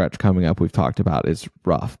 The stretch coming up we've talked about is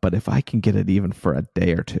rough, but if I can get it even for a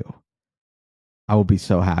day or two, I will be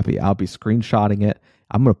so happy. I'll be screenshotting it.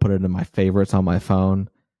 I'm going to put it in my favorites on my phone.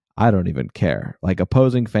 I don't even care. Like,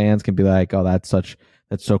 opposing fans can be like, oh, that's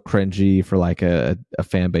so cringy for like a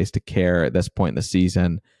fan base to care at this point in the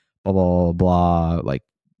season, blah, blah, blah, blah, like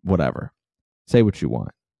whatever. Say what you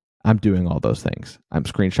want. I'm doing all those things. I'm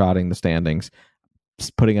screenshotting the standings,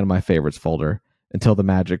 just putting it in my favorites folder until the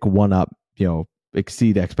Magic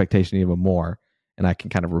exceed expectation even more, and I can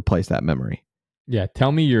kind of replace that memory. Yeah,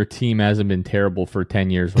 tell me your team hasn't been terrible for 10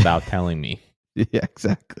 years without telling me. Yeah,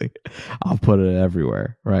 exactly. I'll put it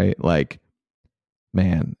everywhere, right? Like,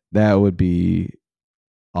 man, that would be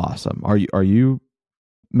awesome. Are you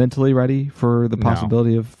mentally ready for the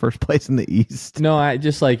possibility of first place in the East? No, I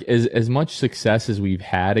just like as much success as we've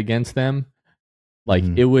had against them, like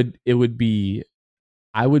it would be,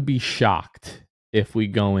 I would be shocked if we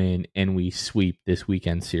go in and we sweep this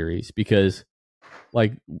weekend series, because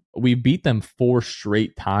like we beat them 4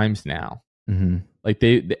 straight times now. Mm-hmm. Like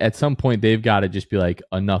they, at some point, they've got to just be like,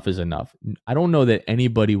 enough is enough. I don't know that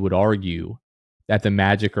anybody would argue that the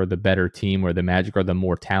Magic are the better team or the Magic are the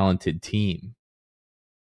more talented team.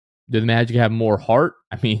 Do the Magic have more heart?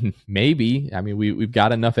 I mean, maybe. I mean, we've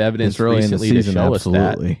got enough evidence recently to show us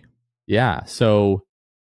that. Yeah. So,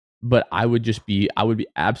 but I would be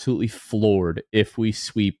absolutely floored if we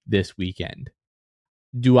sweep this weekend.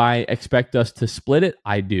 Do I expect us to split it?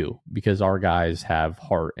 I do, because our guys have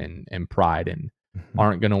heart and pride and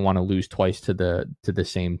aren't going to want to lose twice to the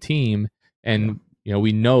same team. And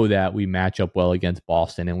we know that we match up well against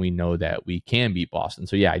Boston, and we know that we can beat Boston.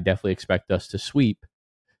 So yeah, I definitely expect us to sweep.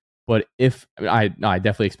 But I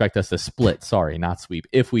definitely expect us to split. Sorry, not sweep.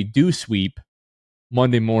 If we do sweep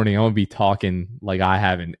Monday morning, I'm gonna be talking like I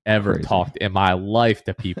haven't ever talked in my life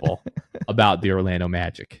to people about the Orlando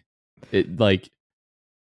Magic.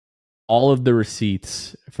 All of the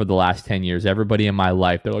receipts for the last 10 years, everybody in my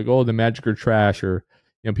life, they're like, oh, the Magic are trash. Or,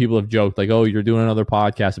 people have joked like, oh, you're doing another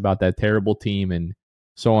podcast about that terrible team and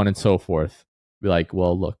so on and so forth. Be like,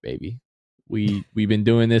 well, look, baby, we've been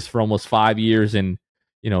doing this for almost 5 years, and,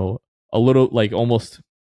 a little like almost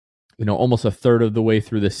a third of the way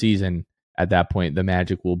through the season. At that point, the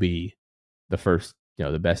Magic will be the first,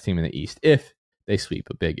 the best team in the East if they sweep,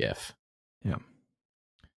 a big if. Yeah.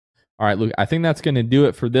 All right, Luke, I think that's going to do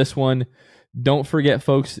it for this one. Don't forget,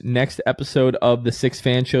 folks, next episode of the Six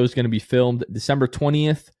Fan Show is going to be filmed December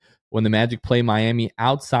 20th when the Magic play Miami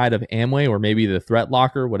outside of Amway, or maybe the Threat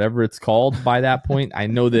Locker, whatever it's called by that point. I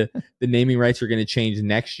know the naming rights are going to change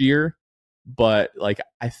next year, but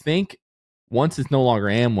I think once it's no longer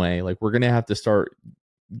Amway, we're going to have to start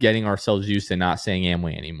getting ourselves used to not saying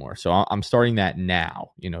Amway anymore. So I'm starting that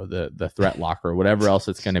now, the Threat Locker, or whatever else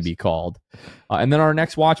it's going to be called. And then our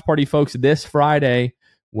next watch party, folks, this Friday,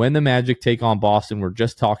 when the Magic take on Boston, we're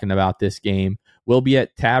just talking about this game, will be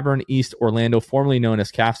at Tavern East Orlando, formerly known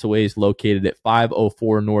as Castaways, located at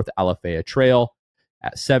 504 North Alafaya Trail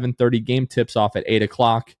at 7:30. Game tips off at 8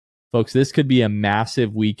 o'clock. Folks, this could be a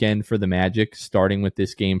massive weekend for the Magic, starting with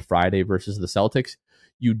this game Friday versus the Celtics.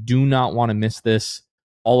 You do not want to miss this.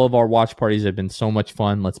 All of our watch parties have been so much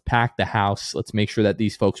fun. Let's pack the house. Let's make sure that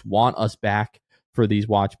these folks want us back for these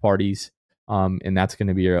watch parties. And that's going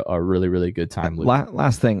to be a really, really good time.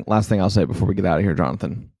 Last thing I'll say before we get out of here,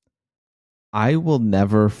 Jonathan. I will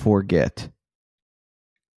never forget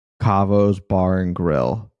Cavo's Bar and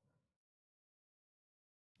Grill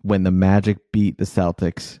when the Magic beat the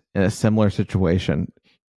Celtics in a similar situation,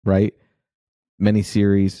 right?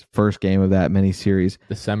 Mini-series, first game of that mini-series.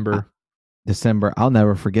 December. I'll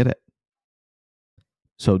never forget it.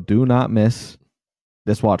 So do not miss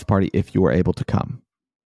this watch party if you are able to come.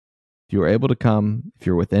 If you are able to come, if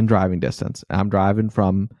you're within driving distance. I'm driving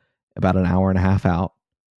from about an hour and a half out.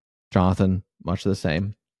 Jonathan, much the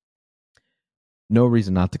same. No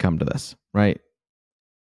reason not to come to this, right?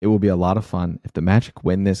 It will be a lot of fun. If the Magic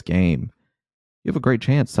win this game, you have a great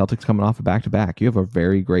chance. Celtics coming off a back-to-back. You have a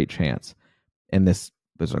very great chance. And there's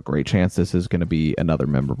a great chance this is going to be another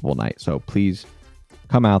memorable night. So please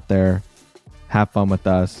come out there, have fun with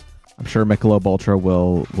us. I'm sure Michelob Ultra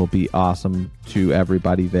will be awesome to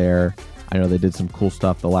everybody there. I know they did some cool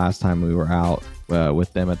stuff the last time we were out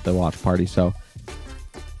with them at the watch party. So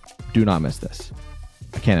do not miss this.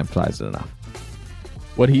 I can't emphasize it enough.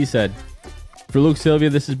 What he said. For Luke Sylvia,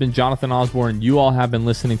 this has been Jonathan Osborne. You all have been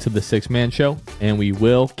listening to The Sixth Man Show, and we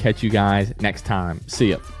will catch you guys next time.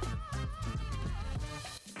 See ya.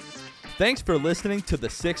 Thanks for listening to The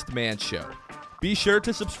Sixth Man Show. Be sure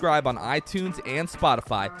to subscribe on iTunes and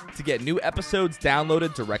Spotify to get new episodes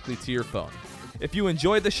downloaded directly to your phone. If you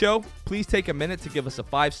enjoyed the show, please take a minute to give us a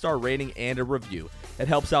 5-star rating and a review. It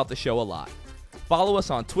helps out the show a lot. Follow us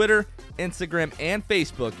on Twitter, Instagram, and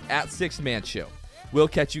Facebook at Sixth Man Show. We'll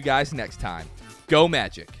catch you guys next time. Go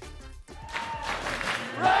Magic!